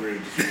you.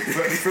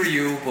 for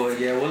you, but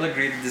yeah, we'll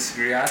agree to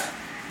disagree.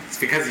 It's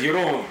because you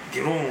don't,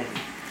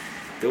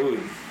 dude,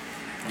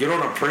 you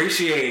don't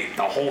appreciate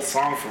the whole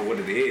song for what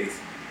it is.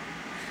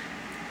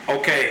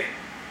 Okay.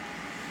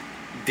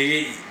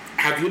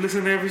 Have you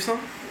listened to every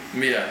song?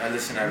 Yeah, I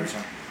listen to every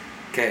song.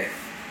 Okay.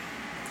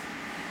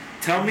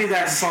 Tell me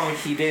that song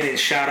he didn't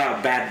shout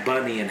out Bad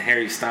Bunny and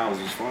Harry Styles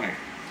was fire.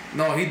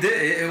 No, he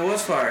did. It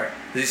was fire.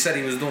 He said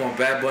he was doing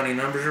Bad Bunny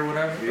numbers or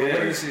whatever. Yeah. Or what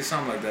did he say?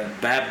 Something like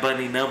that. Bad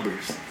Bunny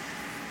numbers.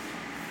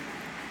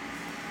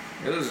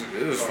 It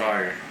was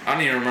fire. I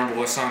don't even remember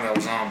what song that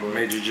was on, but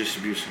Major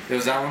Distribution. it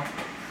was that one.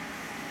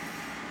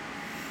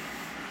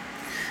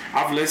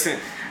 I've listened.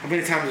 How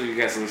many times have you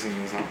guys listened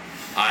to this song?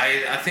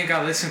 I think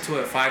I listened to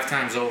it 5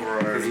 times over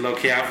It's already. low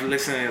key. I've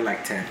listened to it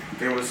like 10. I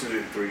think I listened to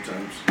it 3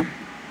 times.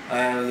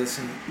 I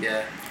listened,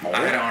 yeah. Oh, I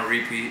had it yeah? on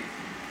repeat.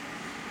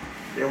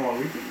 Yeah, I'm on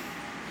repeat.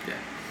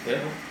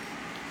 Yeah.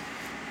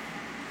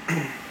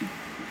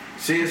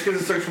 See, it's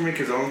because it sucks for me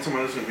because the only time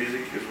I listen to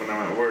music is when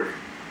I'm at work.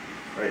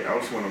 Right,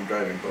 obviously when I'm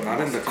driving, but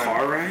Not in the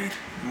car ride?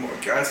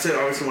 I said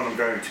obviously when I'm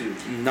driving too.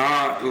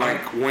 Not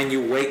like when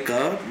you wake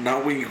up,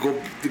 not when you go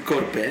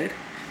to bed.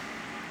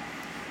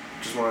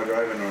 Just when I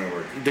drive and when I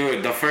work.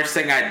 Dude, the first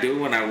thing I do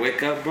when I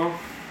wake up, bro,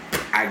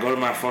 I go to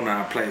my phone and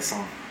I play a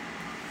song.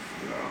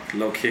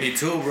 No. Low key. Me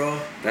too, bro.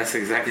 That's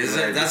exactly what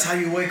I do. That's how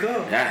you wake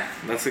up. Yeah,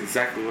 that's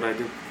exactly what I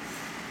do.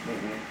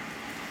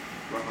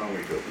 Not how I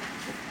wake up.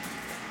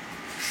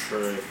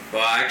 True.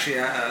 Well, actually,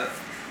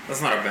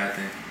 that's not a bad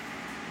thing.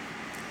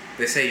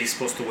 They say you're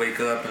supposed to wake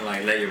up and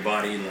like let your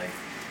body like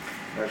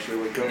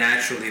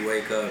naturally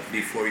wake up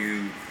before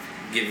you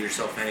give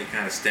yourself any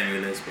kind of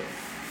stimulus, but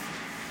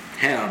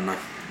Hell no.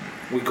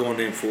 We going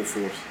in full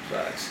force.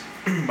 facts.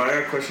 But I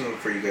got a question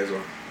for you guys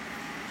though.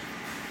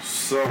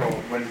 So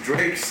when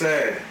Drake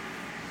said,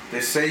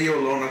 "They say you're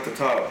alone at the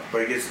top,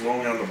 but it gets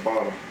lonely on the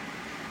bottom,"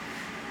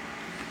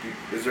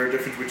 is there a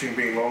difference between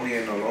being lonely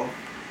and alone?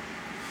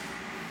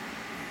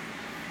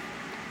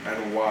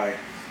 And why?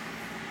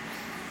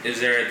 Is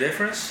there a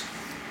difference?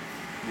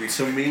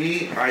 To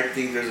me, I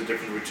think there's a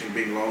difference between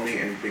being lonely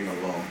and being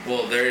alone.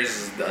 Well, there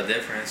is a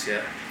difference,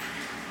 yeah.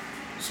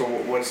 So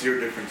what's your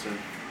difference in?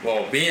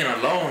 Well, being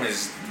alone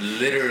is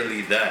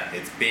literally that.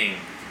 It's being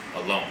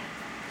alone.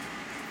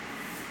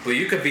 But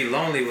you could be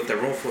lonely with a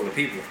room full of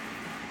people.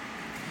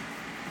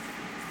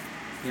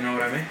 You know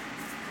what I mean?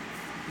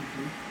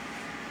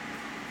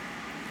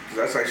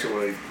 That's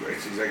actually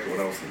that's exactly what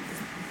I was thinking.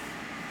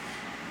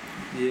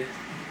 Yeah.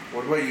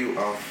 What about you,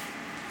 Alf?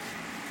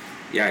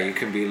 Yeah, you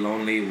can be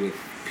lonely with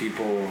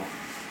people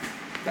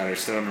that are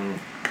still in the room.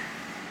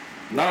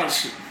 No,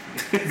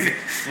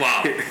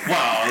 Wow.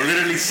 Wow. I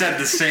literally said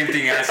the same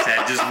thing I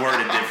said, just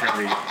worded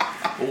differently.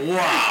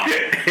 Wow.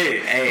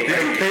 hey,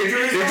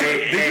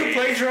 Did you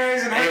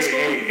plagiarize in high school?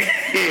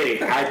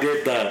 Hey, I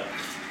did the.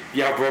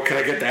 Yeah, bro, can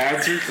I get the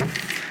answer?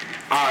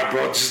 All right,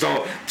 bro, just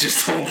don't.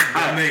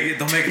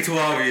 Don't make it too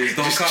obvious.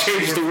 Don't Just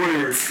change the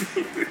words.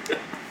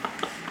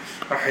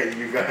 I hate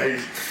you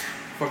guys.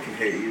 Fucking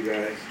hate you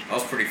guys. I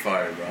was pretty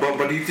fired, bro.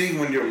 But do you think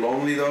when you're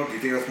lonely though, do you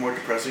think that's more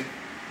depressing?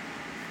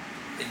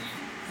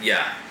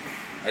 Yeah,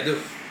 I do.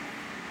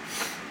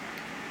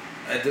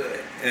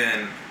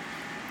 And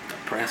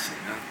Depressing,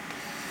 huh?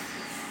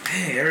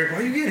 hey, Eric, why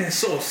are you getting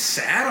so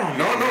sad on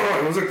me? No,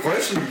 it was a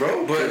question,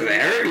 bro. But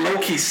Eric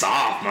low-key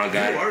soft, my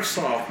guy. You are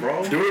soft,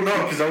 bro. Dude,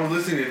 no, because I was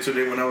listening to it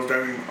today when I was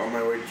driving on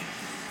my way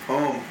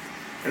home,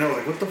 and I was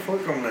like, "What the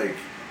fuck?" I'm like,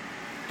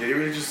 "Did he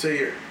really just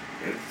say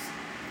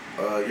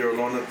you're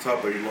alone at the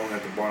top, or you're alone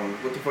at the bottom?"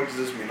 Like, what the fuck does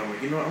this mean? I'm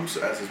like, you know what? I'm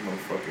just ask this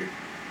motherfucker.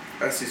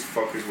 Ask these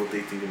fuckers what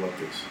they think about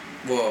this.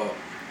 Well,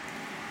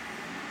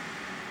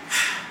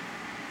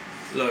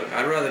 look,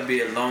 I'd rather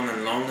be alone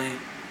than lonely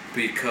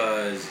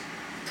because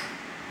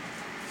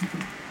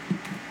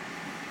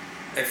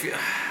if you,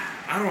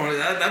 I don't know,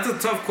 that's a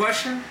tough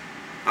question.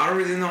 I don't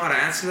really know how to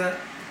answer that,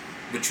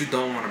 but you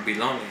don't want to be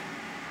lonely,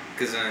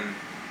 because then,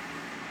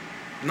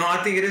 no,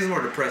 I think it is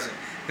more depressing.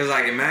 Because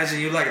like, imagine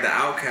you like the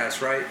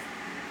outcast, right?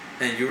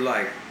 And you're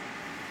like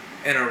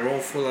in a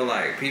room full of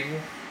like people,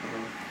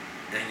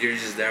 and you're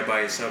just there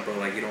by yourself, but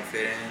like you don't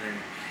fit in and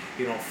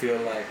you don't feel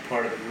like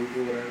part of the group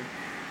or whatever.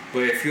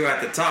 But if you're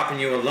at the top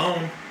and you're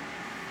alone,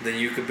 then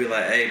you could be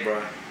like, "Hey,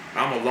 bro,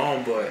 I'm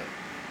alone, but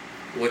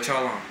what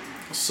y'all on?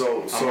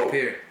 So I'm up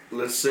here."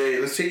 Let's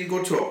say you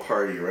go to a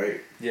party,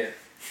 right? Yeah.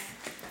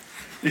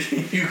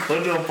 You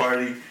go to a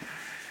party,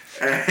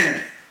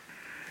 and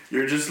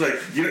you're just like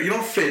you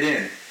don't fit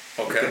in.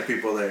 Okay. With the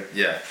people there.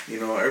 Yeah. You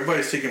know,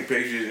 everybody's taking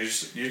pictures,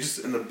 and you're just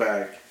in the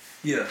back.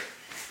 Yeah.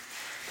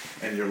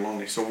 And you're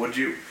lonely. So would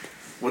you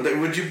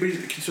be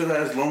consider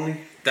that as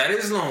lonely? That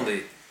is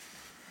lonely.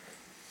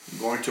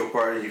 Going to a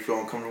party, you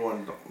feel uncomfortable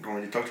and don't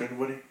really talk to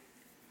anybody?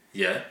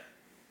 Yeah.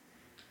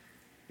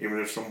 Even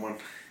if someone...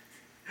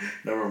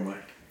 Never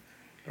mind.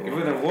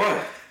 Even if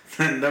what?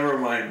 Never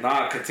mind.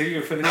 Nah,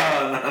 continue. Finish.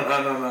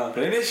 No.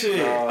 Finish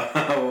it.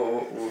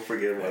 We'll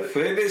forget about it.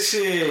 Finish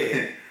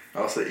it.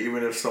 I'll say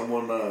even if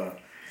someone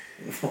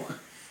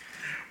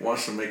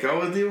wants to make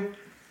out with you...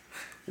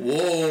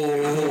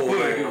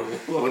 Whoa.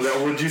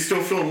 Would you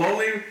still feel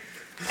lonely?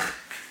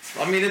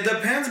 I mean, it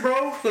depends,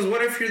 bro. Because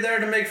what if you're there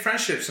to make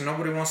friendships and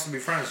nobody wants to be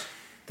friends?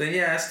 Then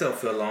yeah, I still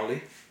feel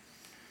lonely.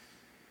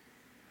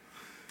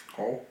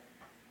 Oh.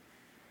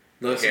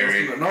 Look,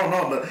 Eric.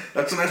 No,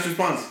 that's a nice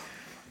response.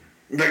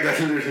 Like,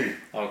 that's literally...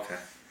 Okay.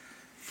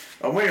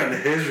 I'm waiting on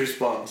his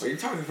response. Are you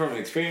talking from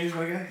experience,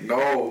 my guy?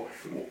 No.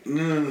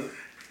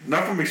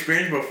 Not from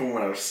experience, but from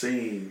what I've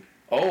seen.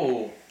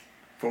 Oh.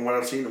 From what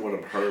I've seen and what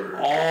I've heard.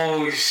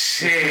 Oh,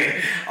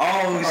 shit.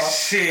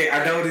 Shit.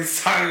 I know what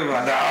he's talking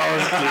about.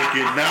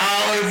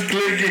 Now it's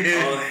clicking.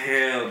 Oh,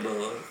 hell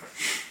no.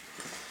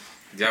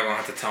 Y'all gonna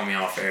have to tell me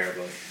off air,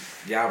 but...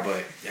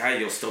 Yeah,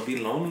 you'll still be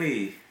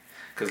lonely.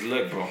 Because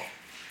look, bro.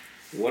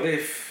 What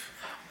if...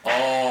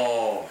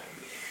 Oh.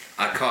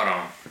 I caught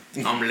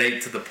on. I'm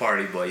late to the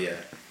party, but yeah.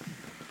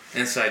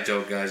 Inside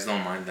joke, guys.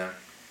 Don't mind them.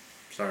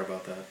 Sorry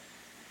about that.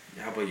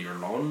 Yeah, but you're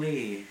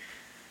lonely.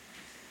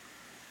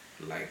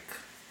 Like,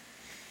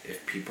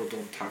 if people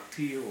don't talk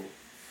to you,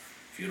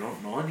 if you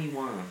don't know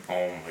anyone.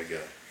 Oh my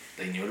god.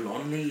 Then you're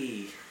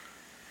lonely.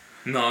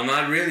 No,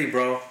 not really,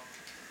 bro.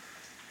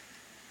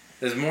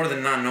 There's more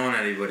than not knowing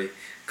anybody.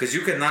 Because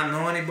you could not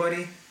know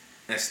anybody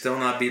and still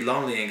not be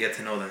lonely and get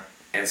to know them.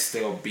 And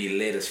still be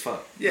lit as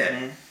fuck. Yeah.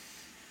 Mm-hmm.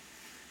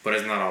 But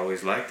it's not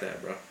always like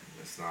that, bro.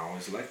 It's not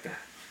always like that.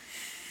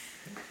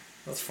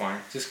 That's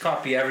fine. Just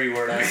copy every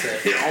word I say.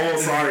 Oh,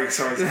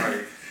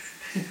 sorry.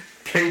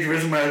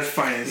 Plagiarism at its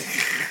finest.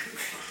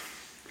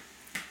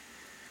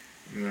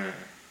 Man.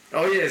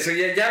 Oh, yeah. So,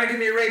 yeah, y'all give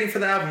me a rating for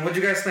the album.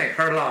 What'd you guys think?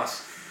 Her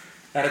Loss.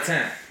 Out of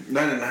 10.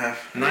 9.5.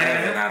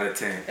 11 out of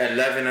 10.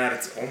 11 out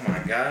of 10. Oh, my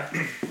God.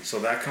 So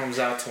that comes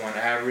out to an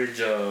average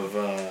of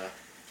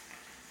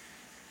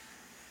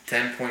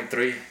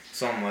 10.3.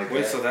 Something like that.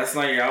 Wait, so that's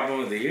not your album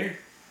of the year?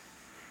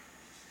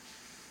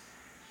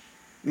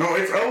 No,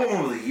 it's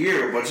album of the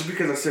year, but just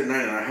because I said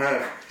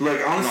 9.5.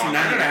 Like, honestly, no,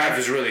 9.5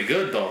 is really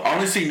good, though. I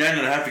only say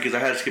 9.5 because I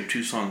had to skip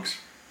 2 songs.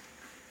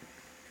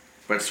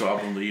 But it's still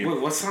album of the year. Wait,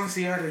 what songs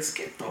do you have to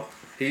skip, though?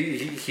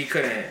 He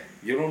couldn't.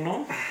 You don't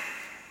know?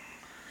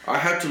 I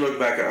had to look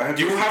back.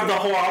 Do you have the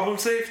whole album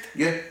saved?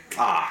 Yeah.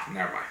 Ah,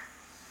 never mind.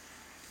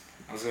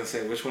 I was gonna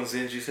say, which ones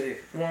didn't you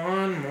save?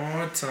 One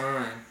more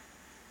time.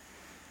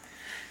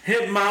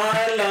 Hit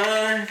my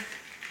line.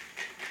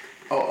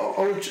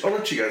 I'll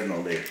let you guys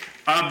know later.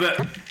 I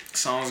bet.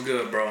 Sounds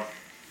good, bro.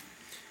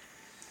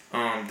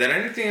 Did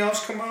anything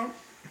else come out?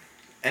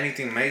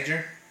 Anything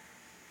major?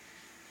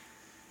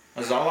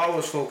 Cause all I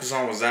was focused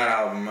on was that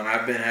album, and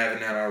I've been having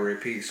that on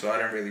repeat, so I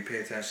didn't really pay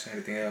attention to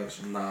anything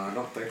else. Nah, I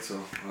don't think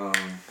so. I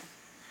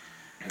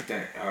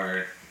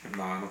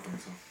don't think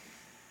so.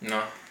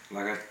 No.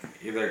 Like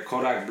either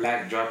Kodak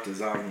Black dropped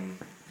his album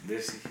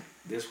this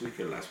week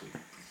or last week.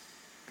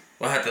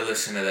 We'll have to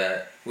listen to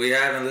that. We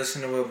haven't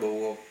listened to it, but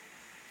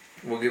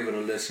we'll give it a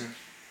listen.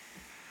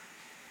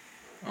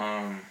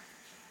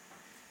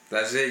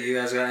 That's it. You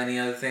guys got any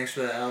other things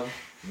for the album?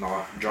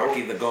 No,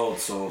 Jockey the Gold.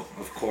 So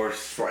of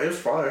course, it was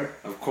fire.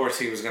 Of course,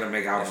 he was gonna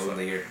make album of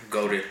the year.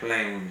 Goated.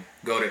 Playing.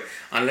 Goated.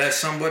 Unless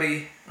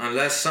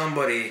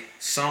somebody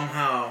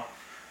somehow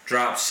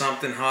drops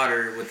something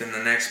hotter within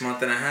the next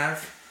month and a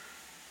half.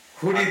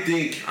 Who do you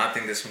think? I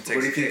think this one takes.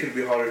 What do you think could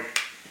be harder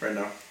right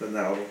now than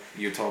that album?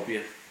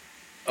 Utopia.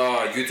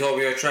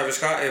 Utopia, Travis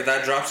Scott. If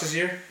that drops this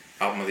year,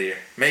 album of the year.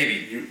 Maybe.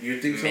 You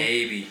think so?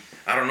 Maybe.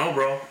 I don't know,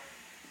 bro.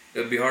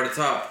 It'll be hard to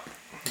top.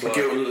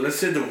 Okay, well, let's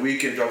say The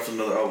Weeknd drops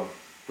another album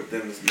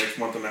within this next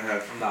month and a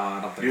half. Nah,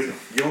 I don't think so.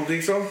 You don't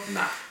think so?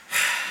 Nah.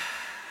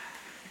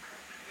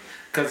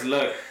 Cause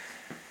look,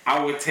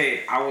 I would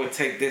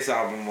take this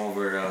album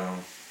over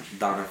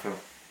Donna Phil.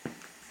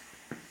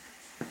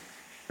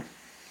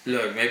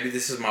 Look, maybe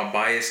this is my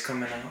bias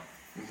coming out.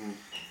 Mm-hmm.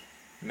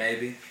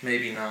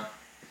 Maybe not.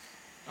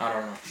 I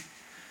don't know.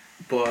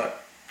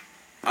 But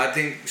I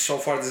think so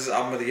far this is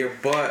album of the year.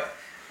 But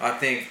I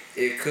think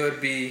it could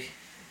be.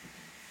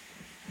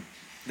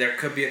 There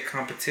could be a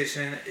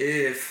competition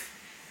if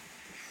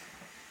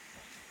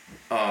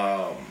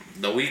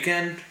The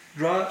Weeknd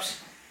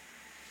drops,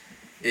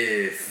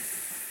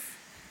 if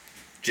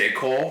J.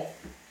 Cole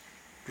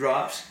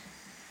drops.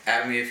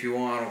 At me if you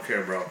want, I don't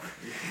care, bro.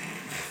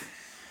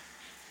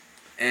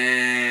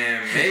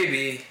 And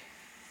maybe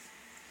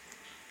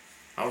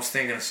I was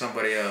thinking of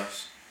somebody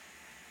else.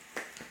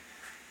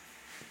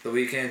 The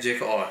Weeknd, J.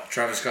 Cole,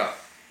 Travis Scott.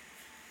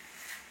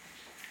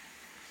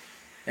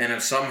 And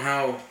if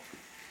somehow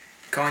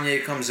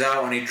Kanye comes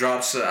out and he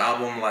drops an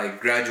album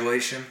like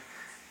Graduation,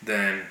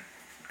 then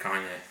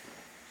Kanye.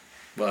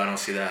 But I don't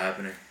see that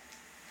happening.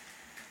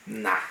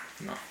 Nah.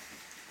 No.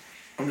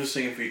 I'm just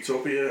saying if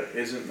Utopia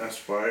isn't as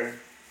fire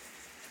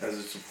as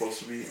it's supposed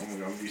to be, oh my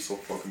god, I'm gonna be so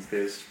fucking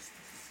pissed.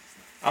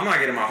 I'm not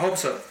getting my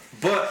hopes up.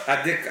 But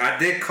I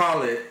did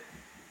call it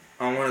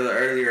on one of the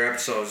earlier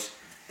episodes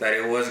that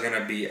it was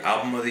gonna be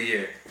album of the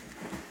year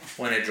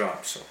when it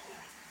drops. So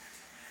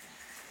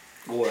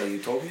What,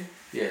 Utopia?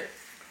 yeah.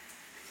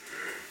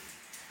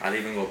 I'll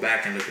even go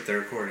back and look at the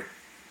recording.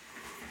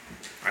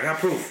 I got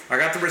proof. I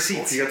got the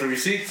receipts. Oh, you got the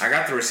receipts? I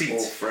got the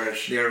receipts. Oh,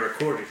 fresh. They are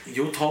recorded.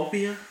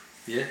 Utopia?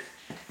 Yeah.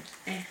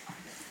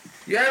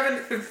 You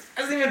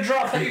hasn't even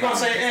dropped. How you gonna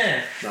say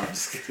eh? No, I'm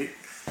just kidding.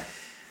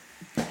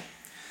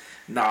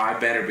 No, I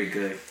better be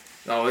good.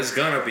 Oh, it's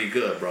gonna be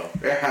good, bro.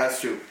 It has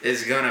to.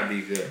 It's gonna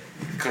be good.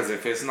 Cause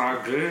if it's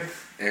not good,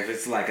 if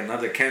it's like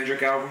another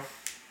Kendrick album,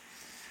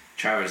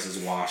 Travis is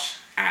washed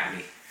at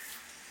me.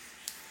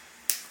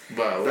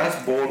 But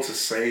That's bold to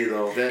say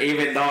though.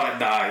 Even though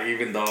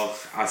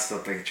I still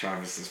think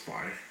Travis is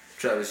fire.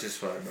 Travis is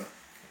fire, bro.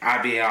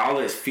 I mean, all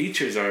his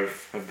features are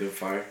a good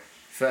fire.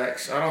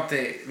 Facts. I don't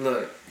think.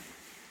 Look,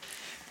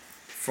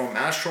 from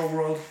Astro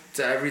World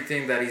to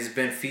everything that he's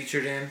been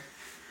featured in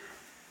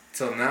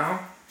till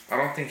now, I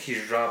don't think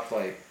he's dropped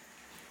like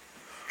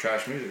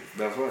trash music.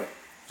 That's right.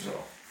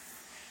 So.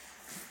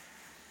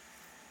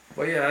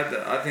 But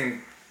yeah, I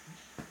think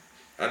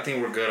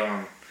we're good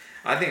on.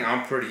 I think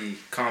I'm pretty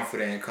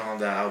confident in calling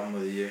that album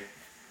of the year.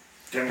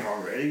 Damn,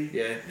 already?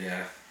 Yeah.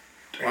 Yeah.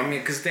 Well, I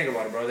mean, cause think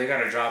about it, bro. They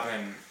gotta drop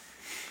in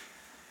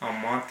a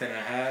month and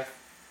a half.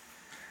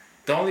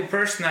 The only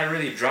person that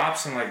really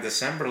drops in like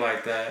December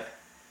like that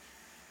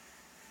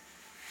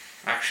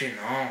Actually,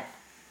 no.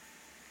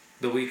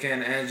 The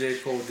Weeknd and J.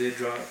 Cole did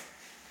drop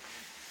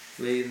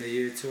late in the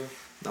year too.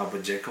 No,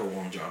 but J. Cole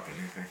won't drop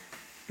anything.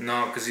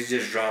 No, because he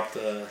just dropped.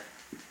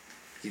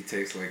 He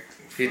takes like.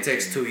 He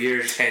takes 2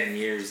 years. 10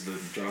 years to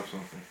drop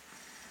something.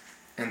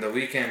 And the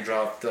Weeknd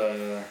dropped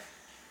Don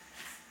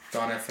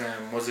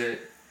FM. Was it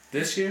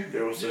this year?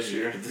 It was this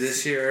year.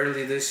 This year,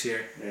 early this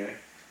year. Yeah.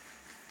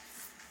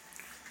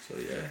 So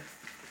yeah.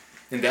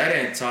 And that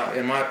ain't top.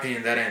 In my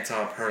opinion, that ain't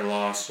top Her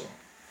Loss. So.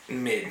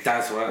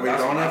 That's what. Wait,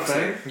 that's Don what I'm FM?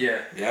 saying.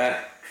 Yeah.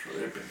 Yeah.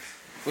 Tripping.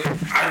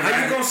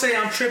 How you gonna say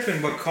I'm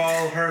tripping, but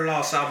call Her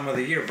Loss album of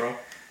the year, bro?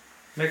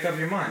 Make up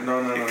your mind. No,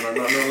 look. No,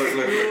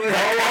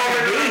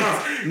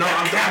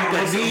 I'm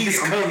Japanese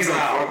comes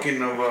out.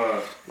 Fucking of,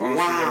 Wow.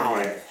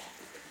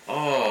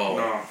 Oh.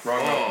 No,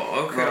 wrong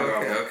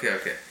album.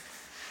 Okay.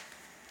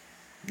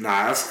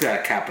 Nah, that's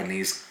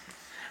Japanese.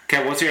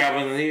 Okay, what's your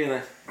album of the year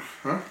then?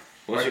 Huh?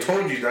 What's I your...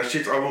 told you that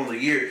shit's album of the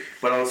year,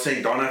 but I was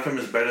saying Don FM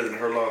is better than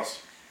Her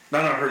Loss.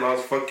 Not Her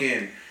Loss,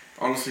 fucking.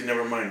 Honestly,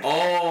 never mind.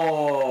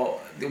 Oh,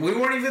 we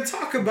weren't even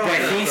talking about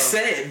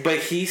that. But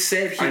he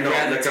said he I know,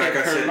 rather like take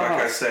Her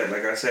Loss.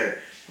 like I said,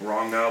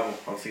 wrong album.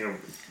 I was thinking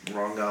of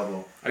wrong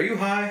album. Are you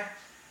high?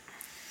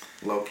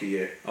 Low key,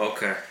 yeah.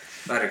 Okay,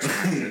 that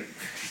explains it.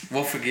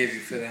 We'll forgive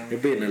you for that. You're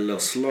being a little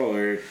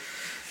slower.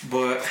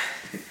 But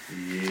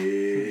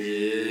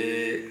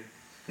Yeah.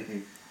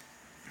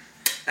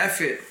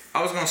 F it.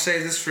 I was gonna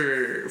say this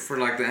for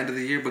like the end of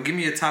the year, but give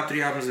me your top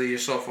 3 albums of the year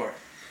so far.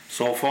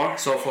 So far?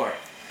 So far.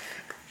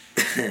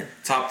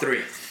 Top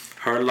 3.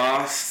 Her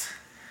Lost.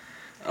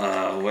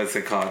 What's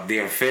it called? The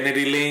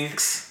Infinity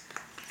Links.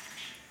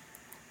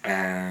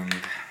 And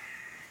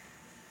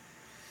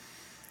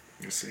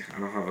let's see. I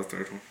don't have a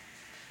third one.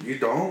 You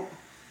don't?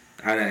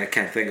 I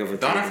can't think of a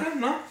Don third one. FM?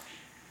 No.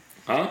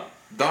 Huh?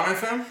 Don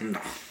FM?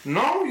 No.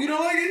 No, you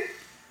don't like it?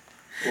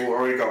 Oh, I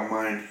already got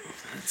mine.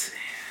 Let's see.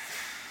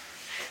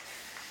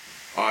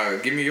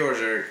 Alright, give me yours,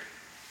 Eric.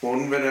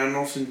 Un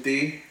verano sin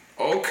ti.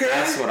 Okay.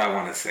 That's what I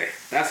want to say.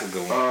 That's a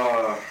good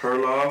one. Her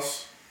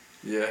Loss.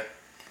 Yeah.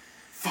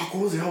 Fuck,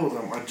 what was the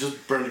album? I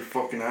just barely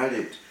fucking had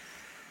it.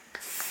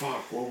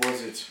 Fuck, what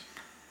was it?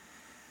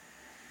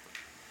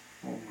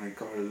 Oh my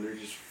god, I literally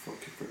just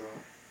fucking forgot.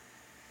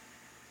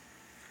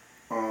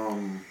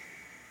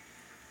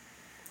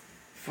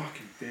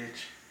 Fucking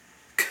bitch.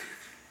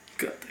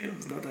 God damn,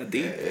 it's not that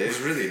deep. It's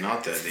really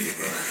not that deep,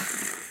 bro.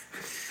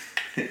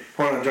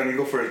 Hold on, Johnny,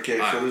 go for it, kid.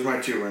 So Alright. there's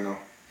my 2 right now.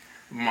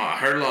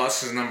 Her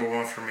Loss is number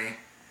 1 for me.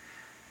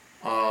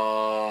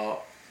 I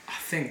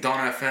think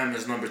Don FM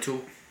is number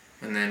 2.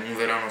 And then Un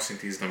Verano Sin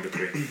Ti is number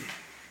 3.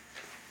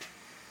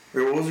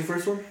 Wait, what was your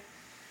first one?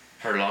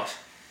 Her Loss.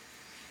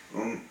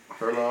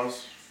 Her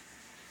Loss.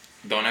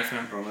 Don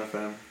FM. From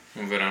FM.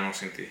 Un Verano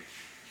Sin Ti.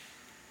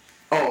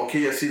 Oh, okay,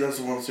 yeah, see, that's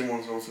the same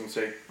ones I was gonna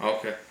say.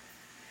 Okay.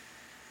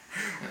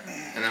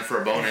 And then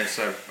for a bonus,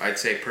 I'd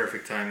say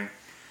Perfect Timing.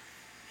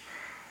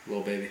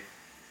 Lil Baby.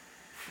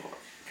 Fuck.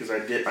 Because I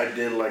did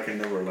like I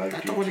never liked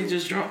That's you. the one he too.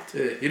 just dropped.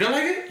 Yeah. You don't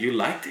like it? You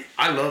liked it?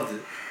 I loved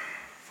it.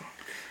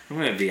 I'm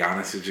gonna be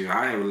honest with you.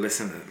 I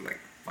listened to like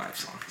 5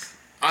 songs.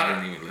 I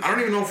don't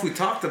even know if we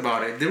talked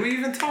about it. Did we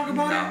even talk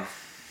about No. it?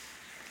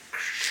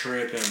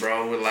 Tripping,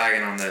 bro. We're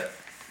lagging on that.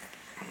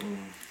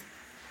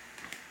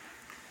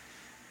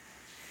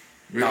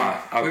 Nah,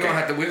 okay. We're gonna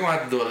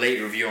have to do a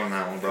late review on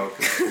that one, bro.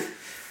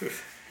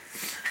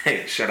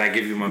 Hey, should I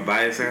give you my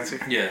bias answer?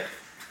 Yeah.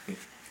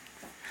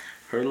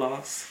 Her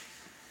Loss.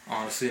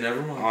 Honestly,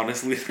 never mind.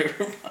 Honestly,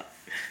 never mind.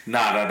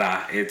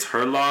 Nah. It's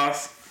Her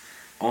Loss.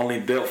 Only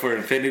Built for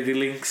Infinity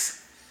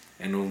Links.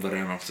 And Un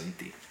Verano Sin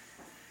Ti.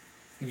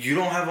 You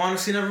don't have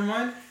Honestly Never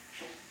Mind?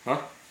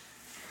 Huh?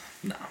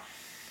 No.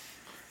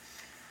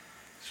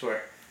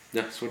 Swear.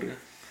 Yeah, swear to God.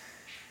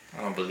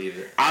 I don't believe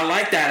it. I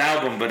like that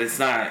album, but it's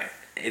not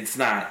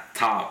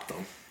top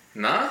though.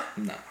 Nah?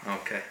 No.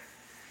 Okay.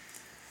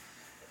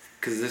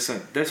 Cause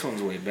this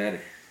one's way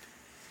better.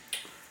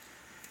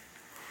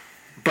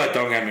 But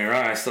don't get me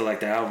wrong, I still like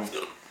the album.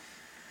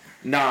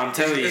 No, I'm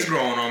telling you, It's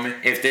growing on me.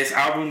 if this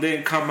album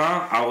didn't come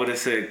out, I would have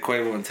said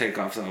Quavo and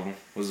Takeoff's album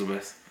was the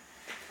best.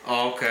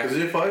 Oh, okay. Is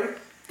it fire?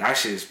 That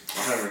shit's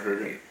I haven't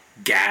heard it.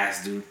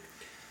 gas, dude.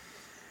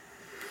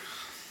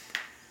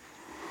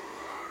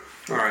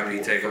 R.I.P.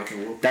 Takeoff.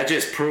 Fucking whoop. That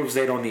just proves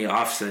they don't need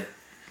Offset.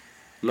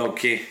 Low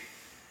key.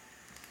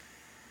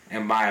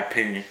 In my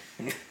opinion.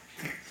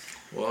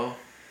 Well,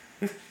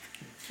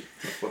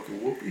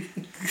 Fucking whoopee.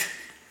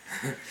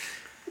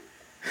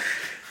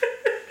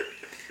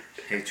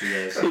 hate you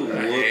guys. I Whoopee.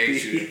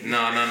 hate you. No.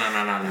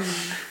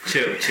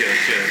 Chill.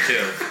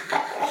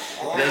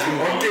 Let's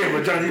move on. Okay,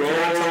 but Johnny, you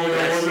cannot tell me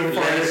that wasn't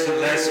fire.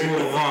 Let's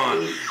move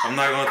on. I'm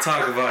not gonna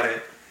talk about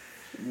it.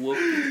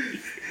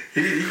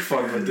 He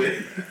fucked with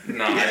it.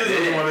 No, He I just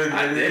doesn't want didn't. to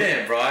I admit it.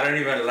 didn't, bro. I don't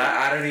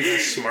even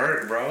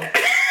smirk, bro.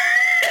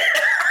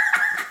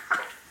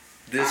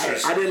 I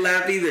didn't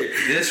laugh either.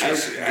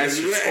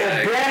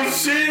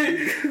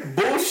 Bullshit!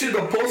 Bullshit,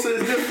 the poster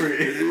is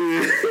different.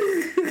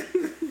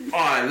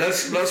 Alright,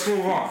 let's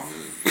move on.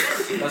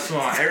 Let's move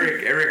on.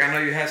 Eric, I know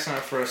you had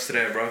something for us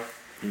today, bro.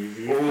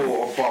 Mm-hmm.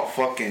 Oh, about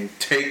fucking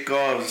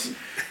Takeoff's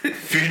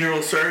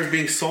funeral service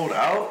being sold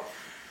out.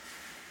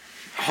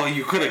 Oh,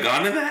 you could have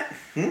gone to that?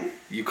 Hmm?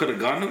 You could have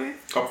gone to it?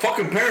 A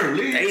fucking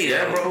Apparently. Damn.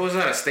 Yeah, bro. It was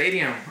at a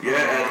stadium. Yeah,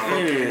 at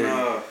fucking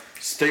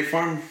State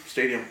Farm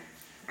Stadium.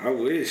 I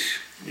wish.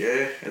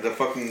 Yeah, and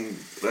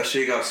that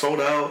shit got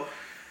sold out.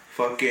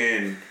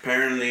 Fucking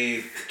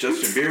apparently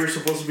Justin Bieber's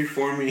supposed to be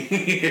for me.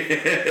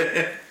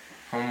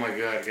 Oh my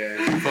god,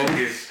 guys.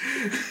 Focus.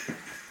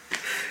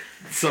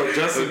 So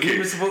Justin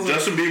Bieber's supposed to...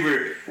 Justin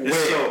Bieber.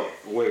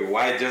 Wait,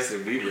 why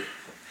Justin Bieber?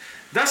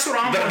 That's what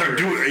I'm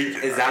wondering.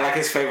 Is that like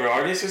his favorite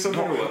artist or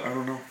something? No, or what? I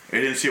don't know. I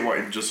didn't see why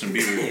Justin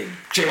Bieber.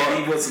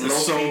 JD was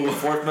the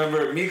fourth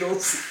member of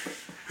Migos.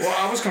 Well,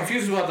 I was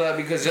confused about that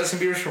because Justin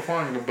Bieber's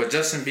performing, but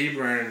Justin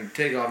Bieber and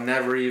Takeoff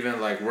never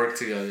even like worked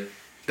together.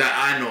 That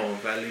I know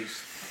of, at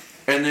least.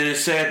 And then it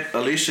said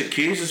Alicia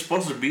Keys is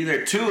supposed to be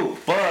there too,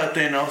 but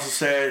then also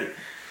said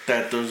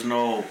that there's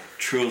no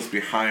truth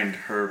behind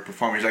her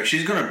performance. Like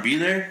she's gonna be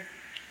there,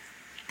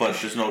 but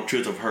there's no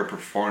truth of her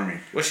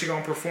performing. What's she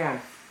gonna perform?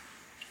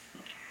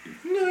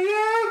 New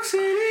York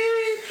City,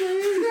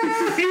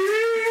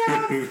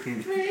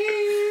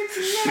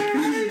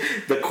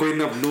 the Queen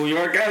of New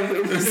York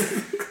anthems.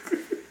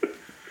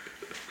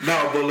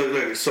 No, but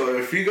look. So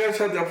if you guys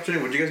had the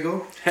opportunity, would you guys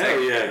go? Hell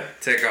yeah.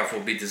 Takeoff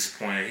will be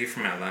disappointed. He's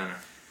from Atlanta.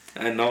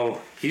 I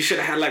know. He should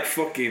have had like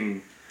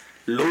fucking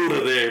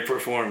Luda there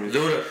performing.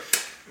 Luda.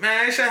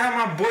 Man, I should have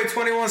my boy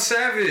 21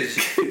 Savage.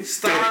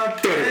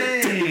 Stop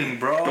playing,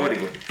 bro.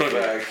 21.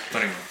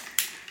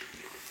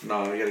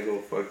 No, you gotta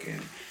go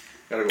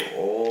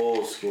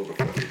old school.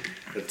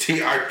 The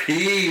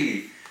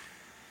TRP.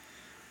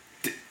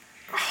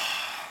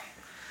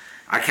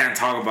 I can't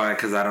talk about it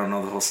because I don't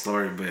know the whole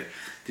story, but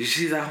did you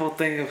see that whole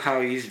thing of how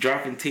he's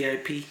dropping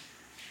TIP?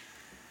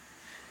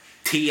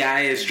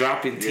 T.I. is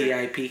dropping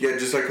TIP. Yeah,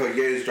 just like how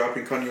Ye is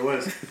dropping Kanye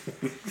West.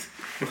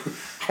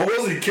 I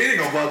wasn't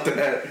kidding about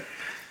that.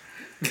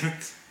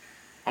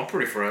 I'm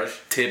pretty fresh.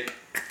 Tip.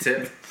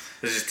 This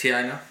is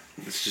T.I. now?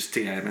 It's just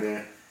T.I. now.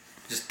 Yeah.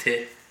 Just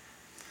tip.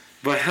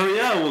 But hell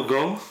yeah, we'll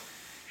go.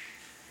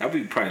 That'll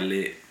be probably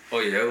lit. Oh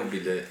yeah, it would be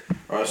lit.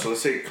 Alright, so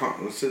let's say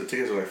the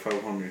tickets are like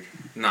 500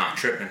 Nah,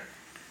 tripping.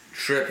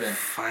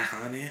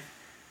 500?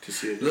 to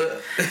see it.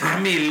 Look. I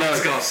mean, I was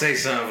look. gonna say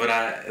something, but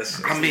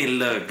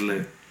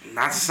Look.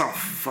 Not something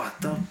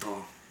fucked up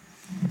though.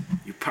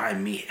 You probably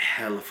meet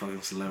hella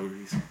fucking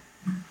celebrities.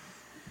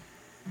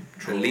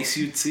 True. At least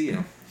you'd see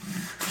them.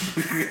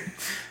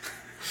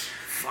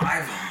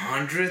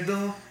 500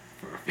 though?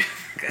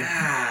 God.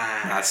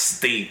 That's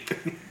steep.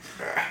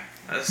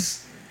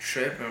 That's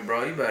tripping,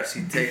 bro. You better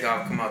see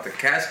Takeoff come out the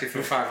casket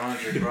for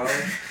 500, bro.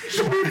 Right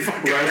from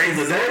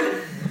the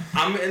door?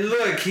 I mean,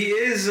 look, he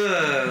is,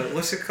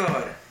 what's it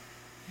called?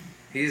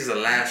 He's the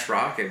last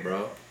rocket,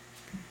 bro.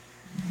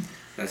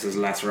 That's his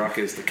last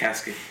rocket is the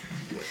casket.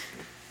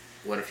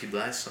 What if he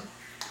blasts him?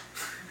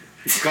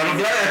 It's gonna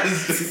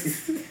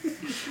blast.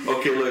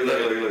 Okay, look.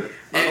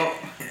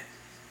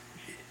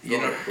 You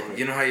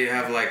know how you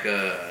have like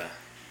a,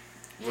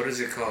 what is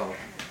it called?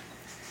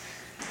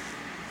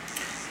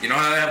 You know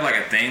how they have like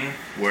a thing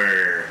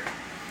where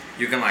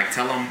you can like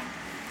tell them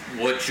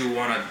what you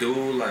want to do,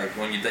 like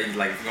when you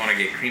like you want to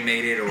get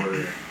cremated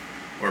or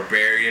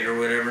buried or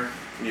whatever.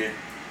 Yeah.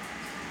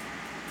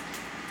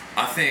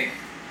 I think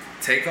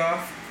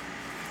Takeoff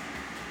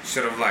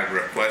should have like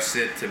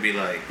requested to be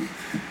like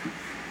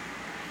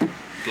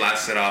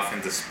blasted off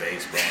into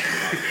space, bro.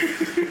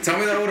 Tell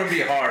me that wouldn't be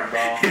hard,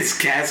 bro. His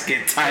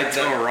casket tied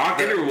to a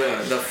rocket or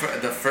what? The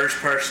first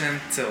person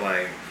to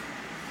like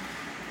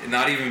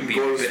not even be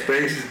Go to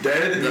space is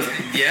dead.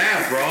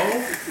 Yeah,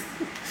 bro.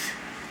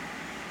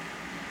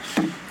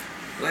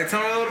 Like,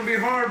 tell me that would be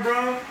hard,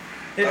 bro.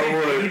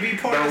 He'd be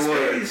part of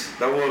space.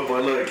 That would,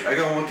 but look, I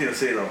got one thing to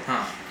say though.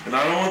 Huh. And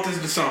I don't want this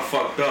to sound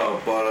fucked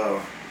up, but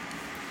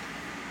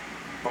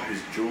about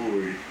his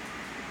jewelry.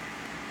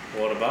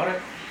 What about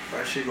it?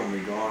 That shit gonna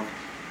be gone.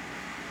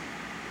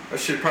 That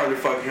shit probably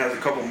fucking has a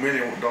couple $1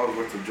 million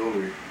worth of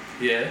jewelry.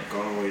 Yeah.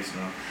 Gone to waste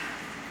now.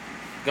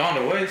 Gone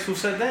to waste? Who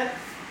said that?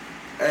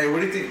 Hey, what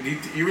do you think?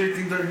 You really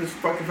think that his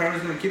fucking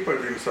family's gonna keep it or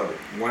they're gonna sell it?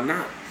 Why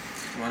not?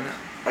 Why not?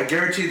 I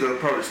guarantee they'll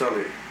probably sell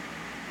it.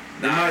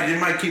 They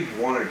might keep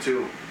one or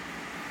two.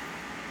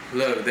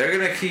 Look, they're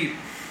gonna keep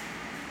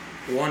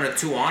one or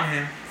two on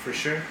him for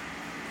sure.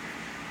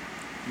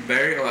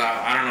 Buried? Well,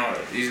 I don't know.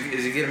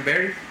 Is he getting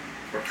buried?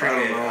 Or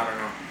cremated? I don't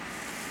know. I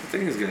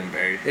think he's getting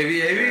buried. If he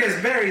gets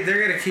buried,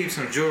 they're gonna keep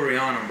some jewelry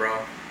on him,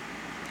 bro.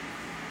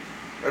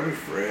 That'd be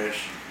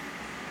fresh.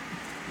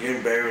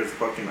 Getting buried with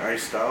fucking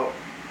iced out.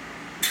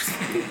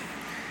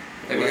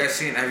 Have you guys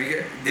seen?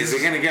 Is he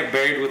gonna get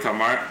buried with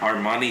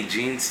Armani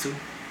jeans too?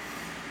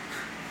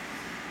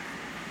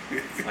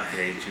 I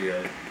hate you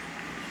guys.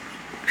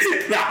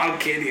 No, I'm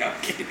kidding.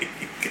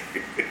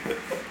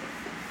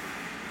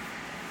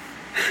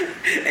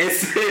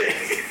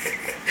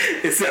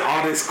 It's an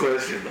honest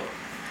question though.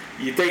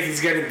 You think he's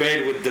getting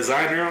buried with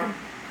designer on?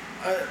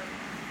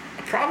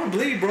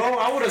 Probably, bro.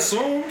 I would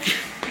assume.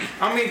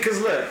 I mean, cause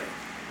look,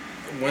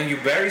 when you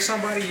bury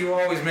somebody, you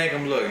always make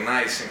them look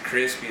nice and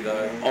crispy,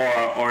 dog.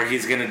 Or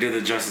he's gonna do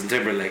the Justin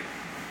Timberlake.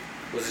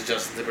 Was it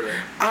Justin Timberlake?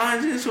 I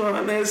just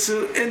want a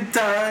suit and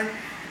tie.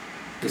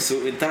 The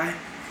suit and tie?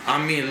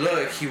 I mean,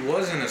 look, he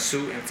was in a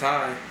suit and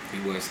tie. He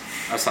was.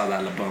 I saw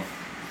that LeBron.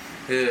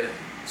 Yeah.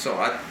 So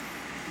I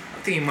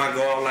think he might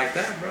go out like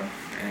that, bro.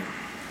 Damn.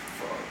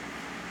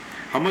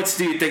 How much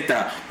do you think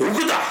that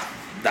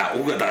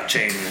Ugada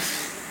chain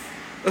is?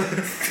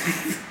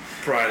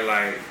 Probably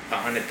like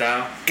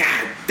 100,000.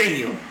 God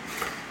damn.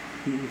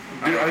 Dude,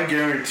 I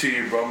guarantee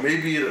you, bro.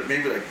 Maybe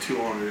like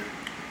 200.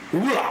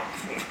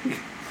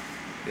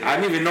 I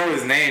don't even know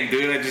his name,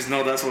 dude. I just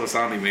know that's what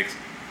sound he makes.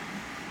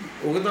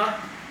 Ugada?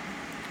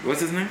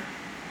 What's his name?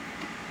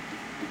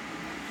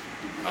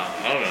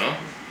 I don't know.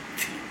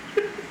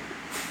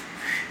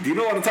 Do you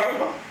know what I'm talking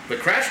about? The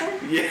crash one?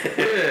 Yeah.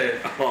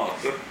 Yeah. Oh.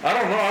 I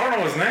don't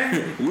know his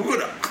name.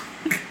 Ugada.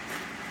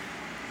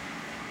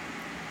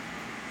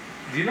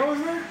 Do you know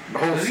his name? Oh,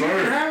 Does he even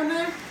sorry. have a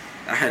name?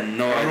 I had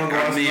no I don't know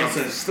idea.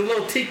 nonsense. It's the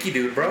little tiki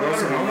dude, bro. I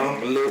don't know.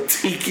 A little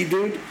tiki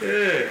dude.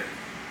 Yeah.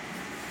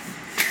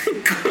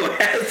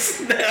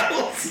 Glass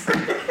nails.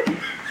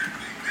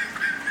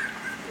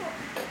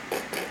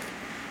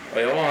 Oh,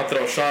 y'all want to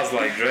throw shots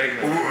like Drake?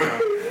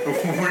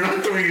 We're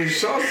not throwing any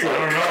shots. I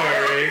don't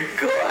know, Eric.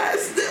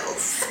 Glass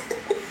nails.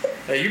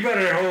 Hey, you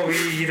better hope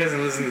he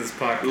doesn't listen to this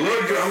podcast.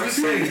 Look, I'm just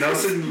saying,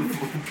 Nelson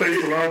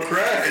plays a lot of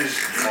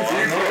Crash. I He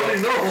know.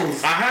 probably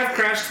knows. I have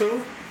Crash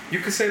too. You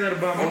could say that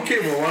about me.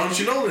 Okay, well, why don't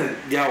you know then?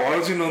 Yeah, why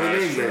don't you know the That's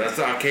name true. then? That's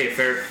okay.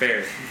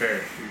 Fair.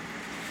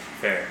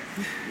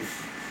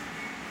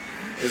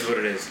 Is what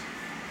it is.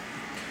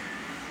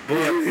 But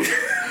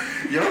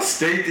Y'all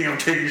stay think I'm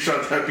taking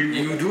shots at people.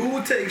 you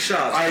do take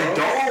shots, bro. I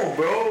don't,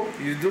 bro.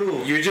 You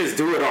do. You just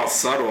do it all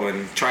subtle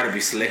and try to be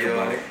slick Yo.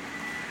 about it.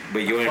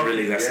 But you ain't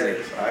really that slick.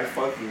 I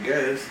fucking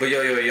guess. But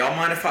yo, y'all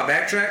mind if I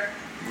backtrack?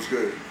 What's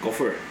good? Go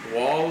for it.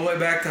 Well, all the way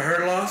back to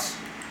her loss.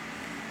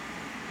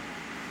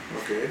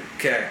 Okay.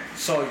 Okay,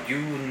 so you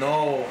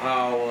know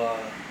how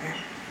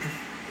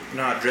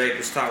Drake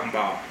was talking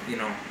about,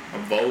 a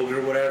Vogue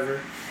or whatever.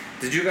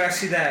 Did you guys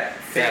see that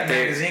fake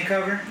magazine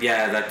cover?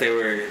 Yeah, that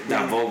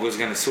Vogue was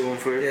gonna sue him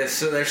for it. Yeah,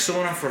 so they're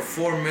suing him for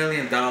 $4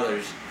 million.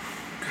 Because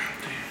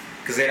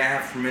they didn't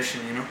have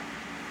permission,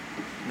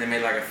 They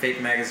made like a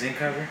fake magazine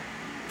cover.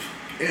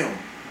 Ew. Yeah,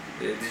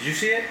 did you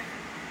see it?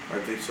 I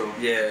think so.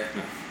 Yeah.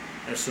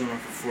 They're suing him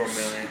for $4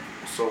 million.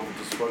 So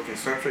does fucking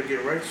Snapchat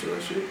get rights to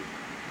that shit?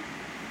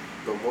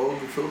 The Vogue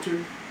filter?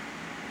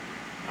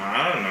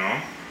 I don't know.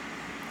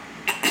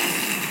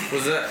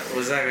 What's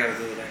that got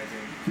to do with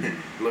anything?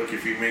 Look,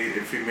 if he made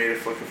a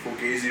fucking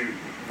fugazi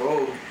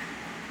Vogue,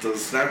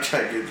 does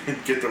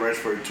Snapchat get the rights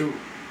for it too?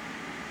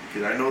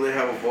 Cause I know they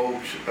have a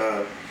Vogue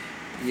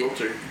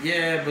filter.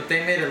 Yeah, but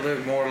they made it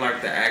look more like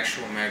the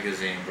actual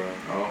magazine, bro.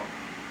 Oh.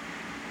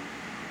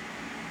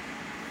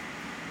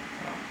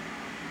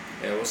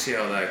 Yeah, we'll see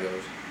how that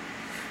goes.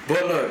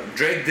 But look,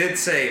 Drake did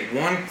say,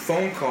 one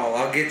phone call,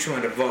 I'll get you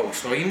into Vogue.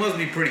 So he must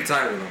be pretty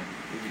tight with him.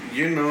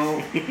 You know.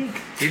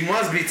 He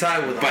must be tight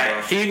with him, But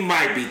bro. he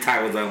might be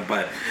tight with them,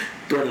 but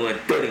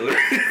 21.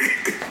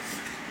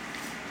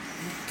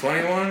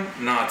 21?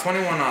 Nah,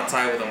 21 not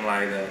tight with him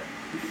like that.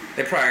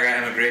 They probably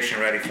got immigration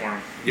ready for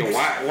him. Yo,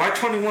 why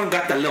 21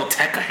 got the little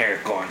Tekka hair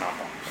going on?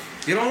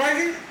 You don't like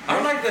it? I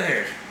don't like the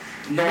hair.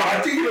 No, I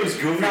think it was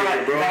goofy,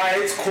 Nah, bro.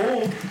 it's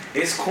cool.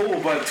 It's cool,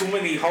 but too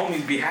many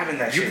homies be having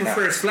that You shit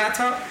prefer now. his flat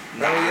top? Hell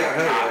yeah,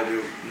 hell yeah, I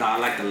do. Nah, I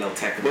like the little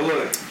Tekka. But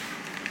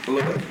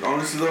look,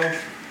 honestly though,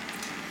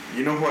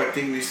 you know who I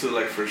think needs to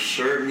like for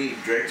sure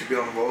meet Drake to be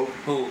on Vogue?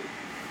 Who?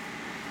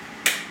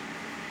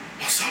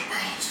 What's up,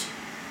 bros?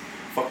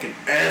 Fucking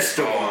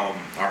Esteban.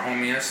 Our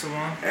homie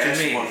Esteban?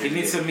 He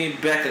needs to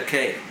meet Becca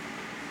K.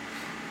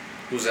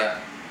 Who's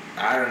that?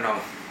 I don't know.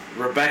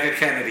 Rebecca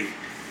Kennedy.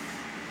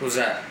 Who's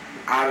that?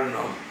 I don't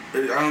know. I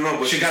don't know,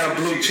 but She got a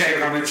blue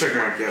check on her check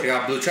mark. Yeah. She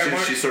got a blue check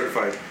mark? She's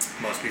certified.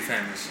 Must be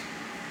famous.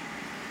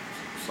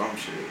 Some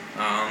shit.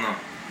 I don't know.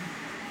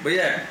 But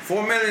yeah,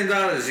 $4 million.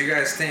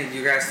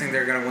 You guys think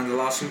they're gonna win the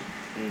lawsuit?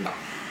 No.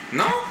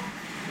 No?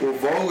 Well,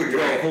 Vogue or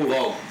Drake?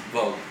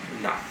 Vogue.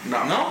 Nah.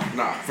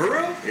 Nah. For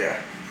real? Yeah.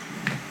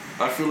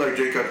 I feel like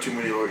Drake got too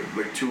many lawyers,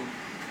 like too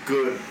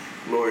good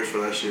lawyers for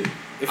that shit.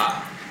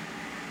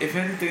 If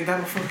anything,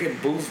 that'll fucking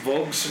boost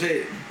Vogue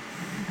shit.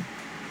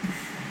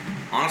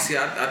 Honestly,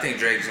 I think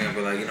Drake's gonna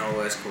be like, you know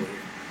what, it's cool.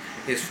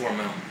 Here's $4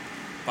 million.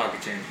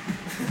 Pocket change.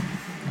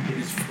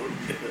 He's for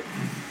real.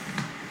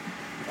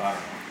 I don't know.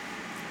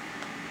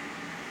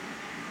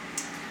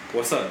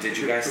 What's up? Did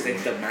you guys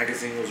think the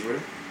magazine was real?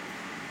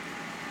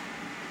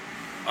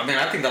 I mean,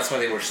 I think that's why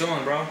they were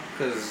suing, bro.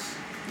 Cause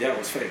Yeah, it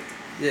was fake.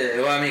 yeah,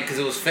 well, I mean, cause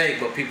it was fake,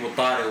 but people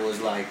thought it was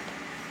like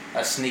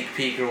a sneak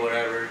peek or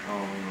whatever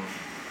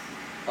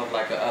of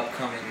like an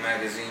upcoming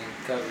magazine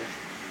cover.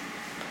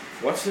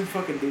 Watch them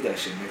fucking do that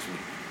shit next week.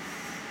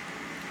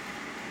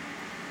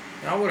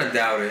 I wouldn't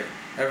doubt it.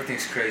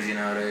 Everything's crazy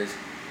nowadays.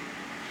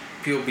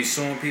 People be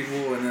suing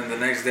people, and then the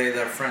next day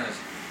they're friends.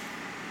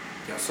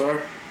 Yes, sir. I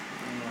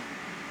don't know.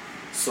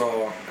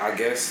 So I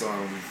guess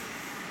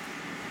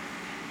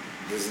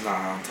this is not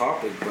on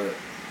topic, but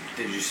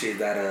did you see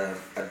that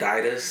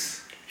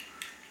Adidas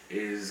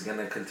is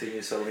gonna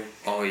continue selling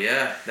Oh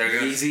yeah, they're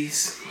good.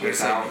 Yeezys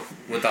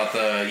Without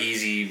the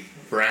Yeezy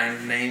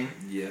brand name.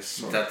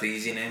 Yes. Without the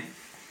Yeezy name.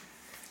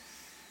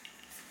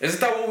 Isn't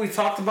that what we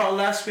talked about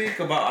last week?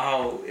 About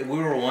how we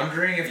were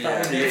wondering if that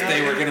was if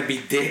they were gonna be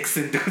dicks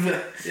and do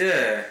that.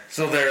 Yeah.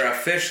 So they're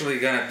officially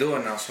gonna do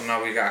it now. So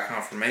now we got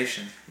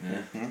confirmation.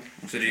 Yeah.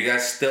 Mm-hmm. So do you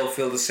guys still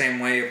feel the same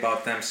way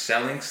about them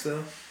selling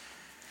still?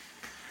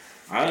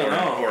 I don't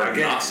know. Or I not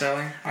guess,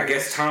 selling? I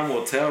guess time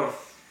will tell.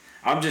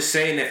 I'm just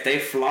saying if they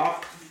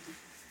flop,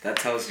 that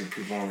tells you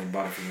people only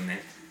bought it for the name.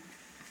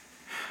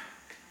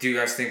 Do you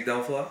guys think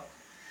they'll flop?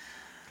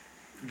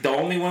 The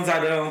only ones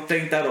I don't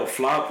think that'll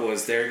flop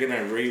was they're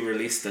gonna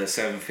re-release the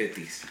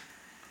 750s.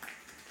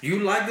 You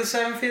like the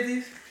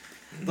 750s?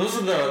 Those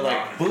are the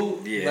like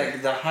boot,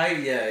 like the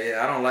height.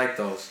 Yeah. I don't like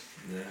those.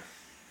 Yeah.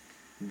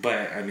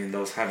 But I mean,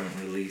 those haven't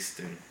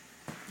released in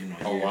A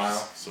years,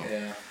 while. So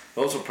Yeah.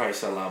 those will probably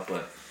sell out.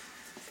 But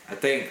I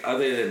think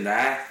other than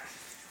that,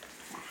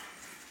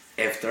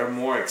 if they're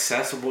more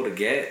accessible to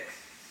get,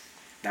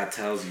 that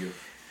tells you.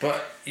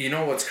 But you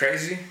know what's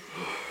crazy?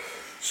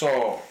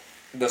 So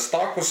the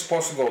stock was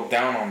supposed to go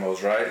down on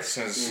those, right?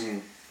 Since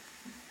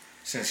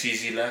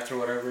Yeezy left or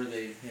whatever,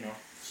 they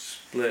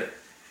split.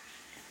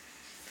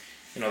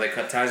 They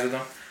cut ties with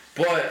them,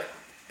 but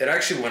it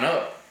actually went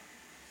up.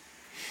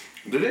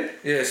 Did it?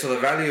 Yeah, so the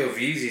value of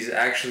Yeezys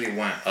actually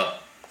went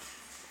up.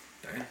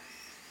 Damn.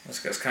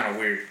 That's kind of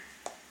weird.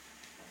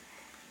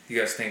 You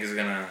guys think it's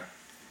gonna,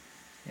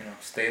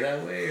 stay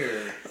that way,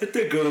 or I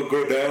think it'll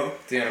go down.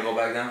 it's gonna go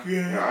back down?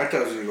 Yeah, I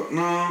thought it was gonna go.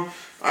 No,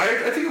 I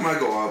think it might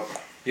go up.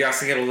 You guys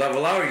think it'll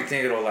level out, or you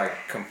think it'll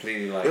like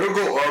completely like? It'll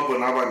go up, but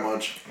not by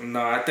much.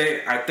 No, I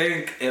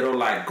think it'll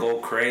like go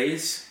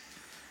craze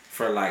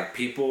for like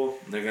people.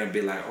 They're gonna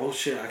be like, oh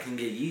shit, I can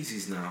get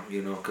Yeezys now,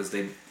 because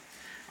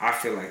I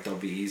feel like they'll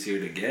be easier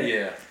to get.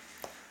 Yeah.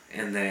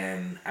 And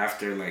then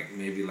after like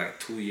maybe like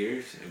 2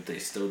 years, if they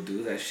still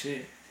do that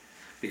shit,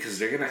 because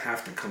they're gonna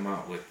have to come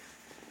out with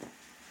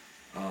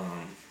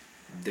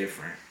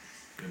different,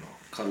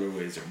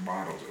 colorways or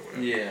models or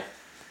whatever. Yeah.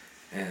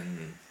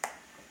 And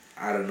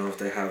I don't know if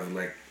they have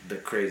like the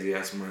crazy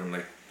ass mind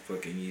like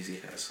fucking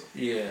Yeezy has. So.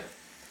 Yeah.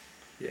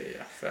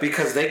 Fact.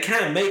 Because they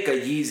can't make a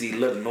Yeezy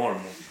look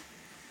normal.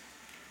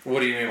 What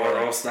do you mean by Or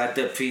that? else that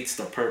defeats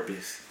the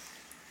purpose.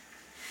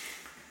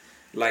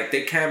 Like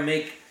they can't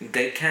make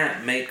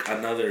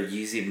another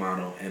Yeezy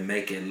model and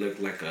make it look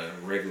like a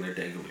regular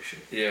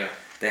shit. Yeah.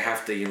 They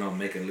have to,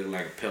 make it look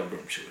like a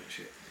pilgrim shoe and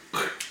shit.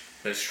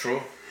 That's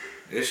true.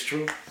 It's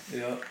true.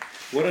 Yeah.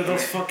 What are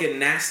those fucking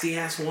nasty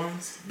ass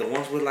ones? The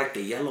ones with like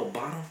the yellow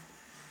bottom?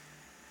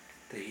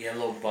 The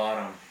yellow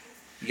bottom.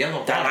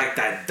 That like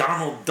that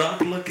Donald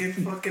Duck looking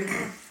fucking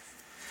one.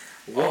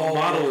 What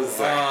model is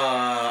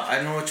that?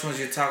 I know which ones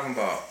you're talking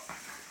about.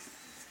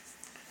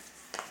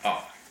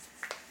 Oh.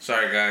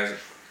 Sorry guys.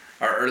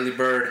 Our early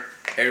bird,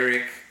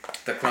 Eric,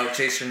 the Cloud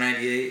Chaser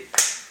 98,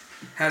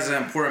 has an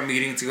important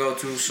meeting to go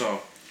to,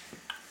 so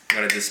I'm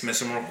gonna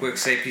dismiss him real quick.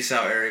 Say peace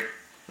out, Eric.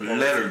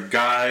 Later,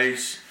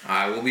 guys.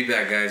 Alright, we'll be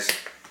back, guys.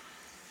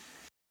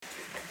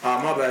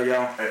 My bad,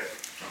 y'all.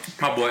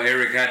 My boy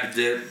Eric had to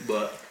dip,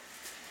 but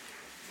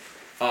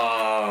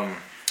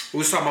we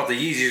was talking about the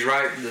Yeezys,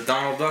 right? The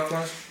Donald Duck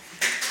ones.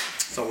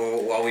 So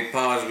while we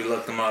paused, we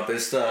looked them up.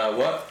 It's the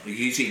what? The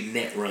Yeezy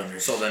Net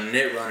Runners. So the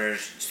knit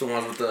runners. It's the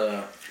ones with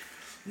the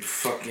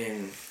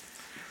fucking.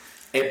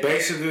 It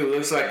basically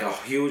looks like a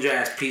huge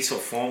ass piece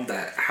of foam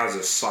that has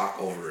a sock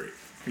over it.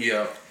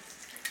 yeah.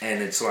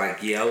 And it's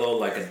like yellow,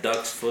 like a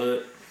duck's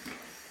foot.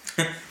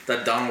 The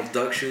Donald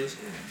Duck shoes.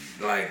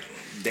 Like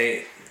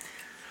they.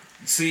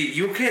 See,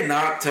 you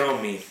cannot tell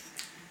me.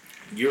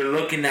 You're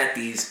looking at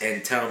these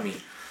and tell me,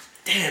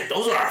 damn,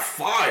 those are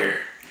fire.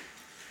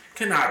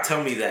 Cannot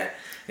tell me that.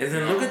 And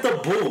then look at the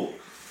boot.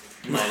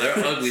 No,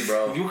 they're ugly,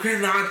 bro. You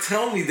cannot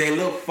tell me they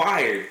look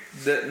fire.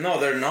 No,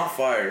 they're not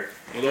fire.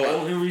 The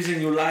only reason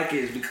you like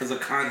it is because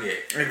of Kanye.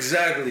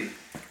 Exactly.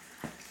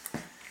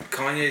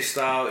 Kanye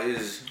style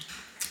is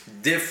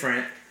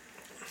different,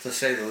 to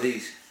say the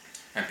least,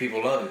 and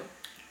people love it.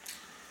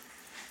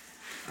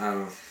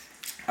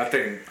 I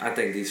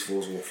think these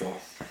fools will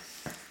fall.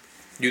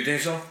 You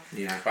think so?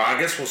 Yeah. I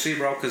guess we'll see,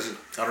 bro. Cause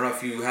I don't know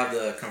if you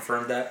have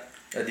confirmed that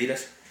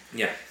Adidas.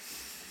 Yeah.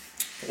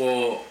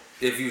 Well,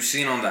 if you've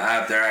seen on the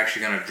app, they're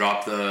actually gonna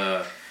drop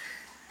the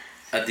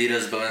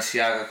Adidas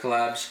Balenciaga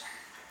collabs.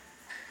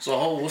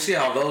 So we'll see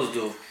how those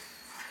do.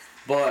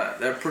 But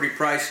they're pretty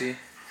pricey.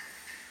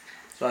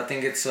 So I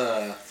think it's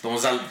the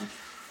ones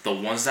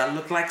that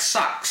look like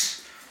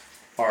socks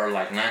are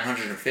like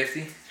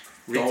 $950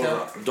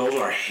 retail. Those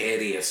are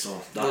hideous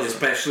though.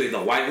 Especially the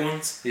white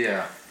ones.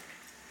 Yeah.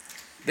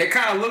 They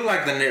kind of look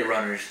like the knit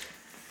runners.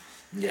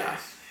 Yeah.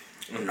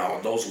 No,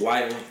 those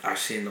white ones, I've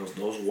seen those.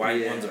 Those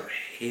white ones are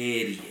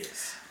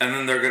hideous. And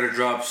then they're gonna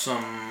drop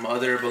some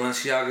other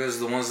Balenciagas,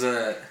 the ones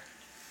that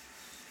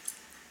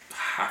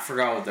I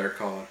forgot what they're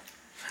called.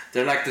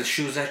 They're like the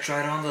shoes I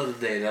tried on the other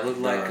day. That look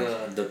like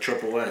the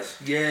Triple S.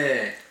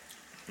 Yeah.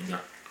 No.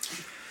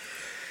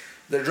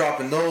 they're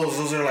dropping those.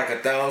 Those are like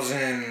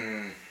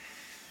 1,000,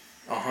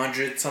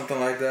 100, something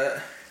like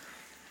that.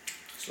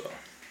 So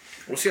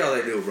we'll see how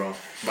they do, bro.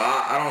 But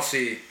I don't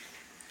see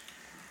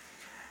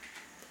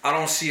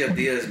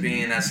Adidas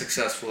being as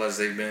successful as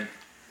they've been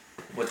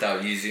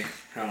without Yeezy.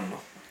 I don't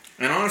know.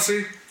 And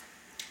honestly,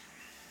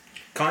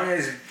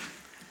 Kanye's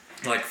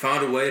like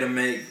found a way to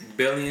make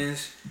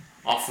billions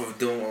off of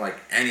doing like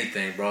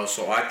anything, bro.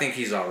 So I think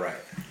he's alright.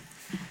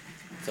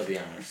 To be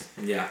honest.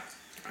 Yeah.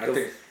 I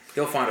think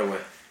he'll find a way.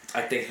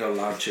 I think he'll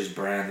launch his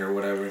brand or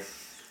whatever.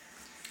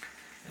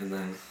 And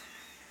then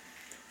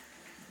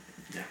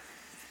yeah.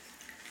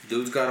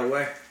 Dude's got a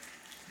way.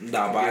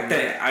 No, but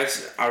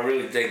I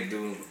really think,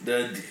 dude,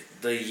 the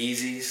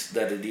Yeezys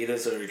that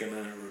Adidas are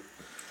gonna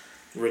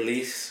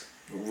re-release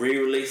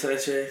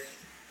that shit,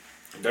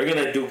 they're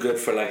gonna do good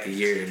for like a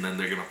year and then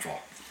they're gonna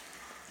fall.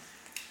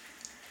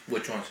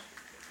 Which ones?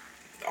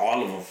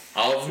 All of them.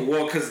 All of them?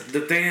 Well, cause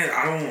the thing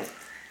is,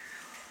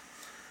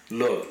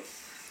 look.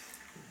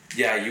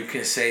 Yeah, you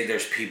can say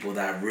there's people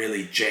that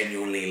really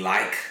genuinely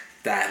like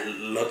that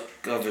look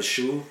of a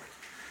shoe,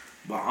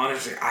 but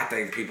honestly, I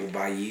think people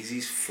buy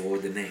Yeezys for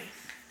the name.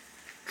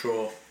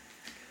 True.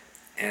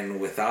 And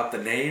without the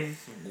name,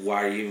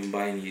 why are you even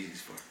buying Yeezys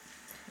for?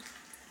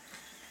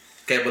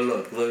 Okay, but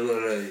look.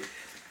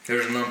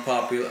 Here's an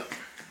unpopular.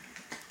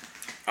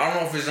 I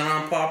don't know if it's an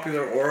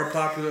unpopular or a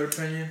popular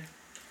opinion,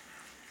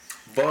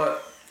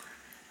 but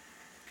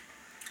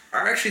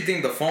I actually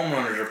think the foam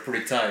runners are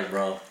pretty tight,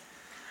 bro.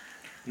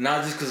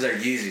 Not just because they're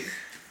Yeezy.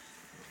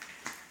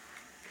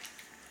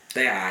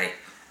 They aight.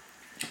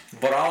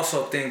 But I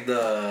also think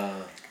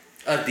the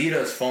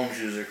Adidas foam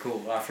shoes are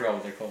cool. I forgot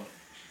what they're called.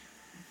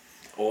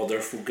 Oh, they're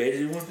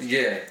Fugazi ones?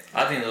 Yeah,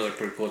 I think those are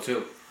pretty cool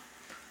too.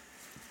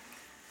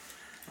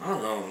 I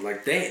don't know,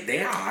 like they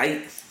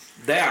aight.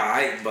 They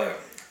aight, but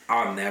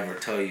I'll never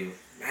tell you,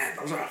 man,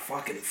 those are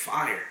fucking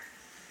fire.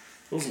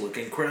 Those look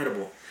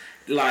incredible.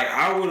 Like,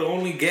 I would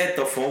only get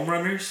the foam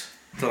runners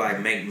to like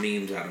make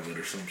memes out of it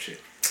or some shit.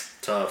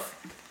 Tough.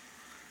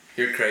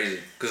 You're crazy.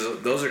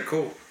 Because those are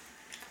cool.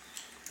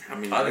 I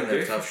mean, I think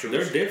they're tough shoes.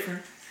 They're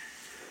different.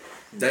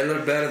 They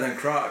look better than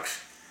Crocs.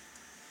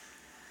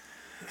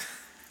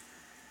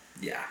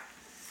 Yeah.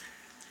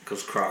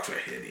 Because Crocs are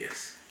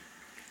hideous.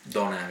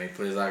 Don't at me,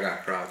 please. I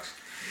got Crocs.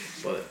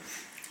 But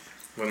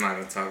we're not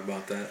going to talk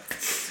about that.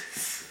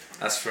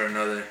 That's for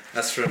another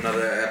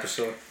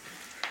episode.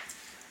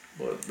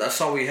 But that's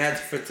all we had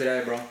for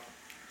today, bro.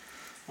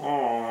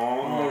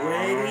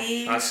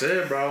 Alrighty. That's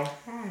it, bro.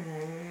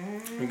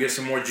 We'll get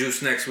some more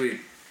juice next week.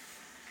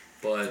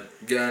 But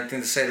you got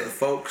anything to say to the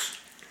folks?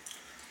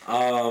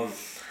 Have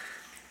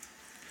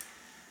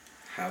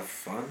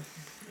fun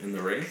in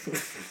the rain.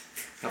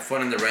 Have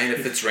fun in the rain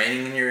if it's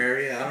raining in your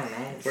area. I don't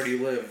know. Where do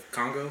you live?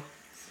 Congo?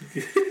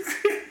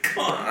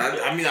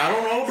 I mean, I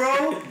don't know,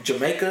 bro.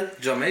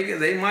 Jamaica.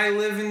 They might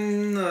live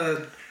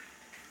in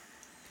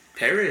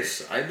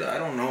Paris. I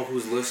don't know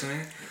who's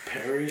listening.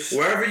 Paris.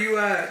 Wherever you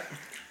at,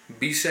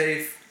 be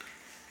safe.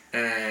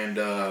 And,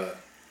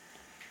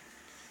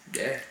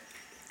 yeah.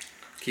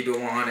 Keep it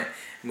 100.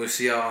 We'll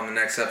see y'all on the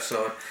next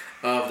episode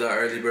of the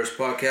Early Birds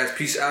Podcast.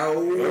 Peace out.